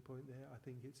turning point there. I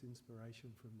think it's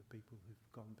inspiration from the people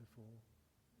who've gone before.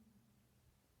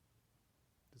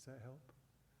 Does that help?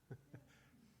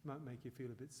 Might make you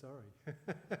feel a bit sorry.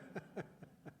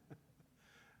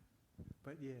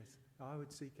 But yes, I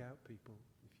would seek out people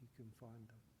if you can find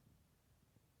them.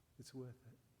 It's worth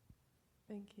it.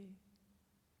 Thank you.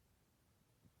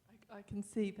 I can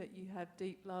see that you have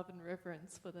deep love and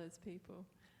reverence for those people.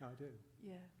 I do.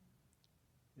 Yeah.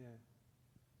 Yeah.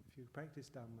 If you practice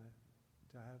Dhamma,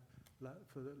 to have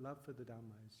love for the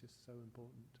Dhamma is just so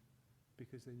important,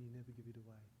 because then you never give it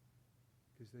away,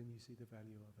 because then you see the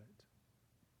value of it.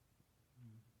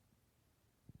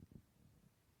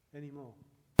 Any more?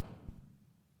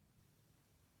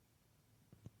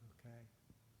 Okay.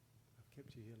 I've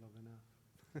kept you here long enough.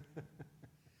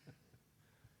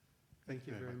 Thank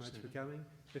you very much for coming.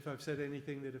 If I've said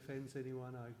anything that offends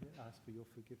anyone, I ask for your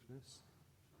forgiveness.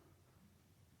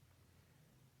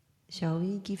 Shall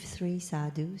we give 3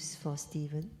 sadhus for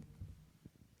Stephen?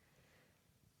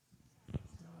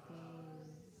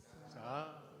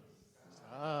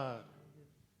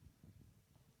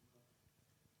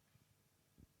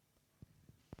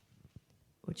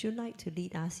 Would you like to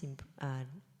lead us in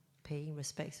paying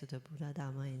respects to the Buddha,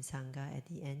 Dhamma and Sangha at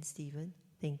the end, Stephen?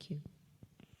 Thank you.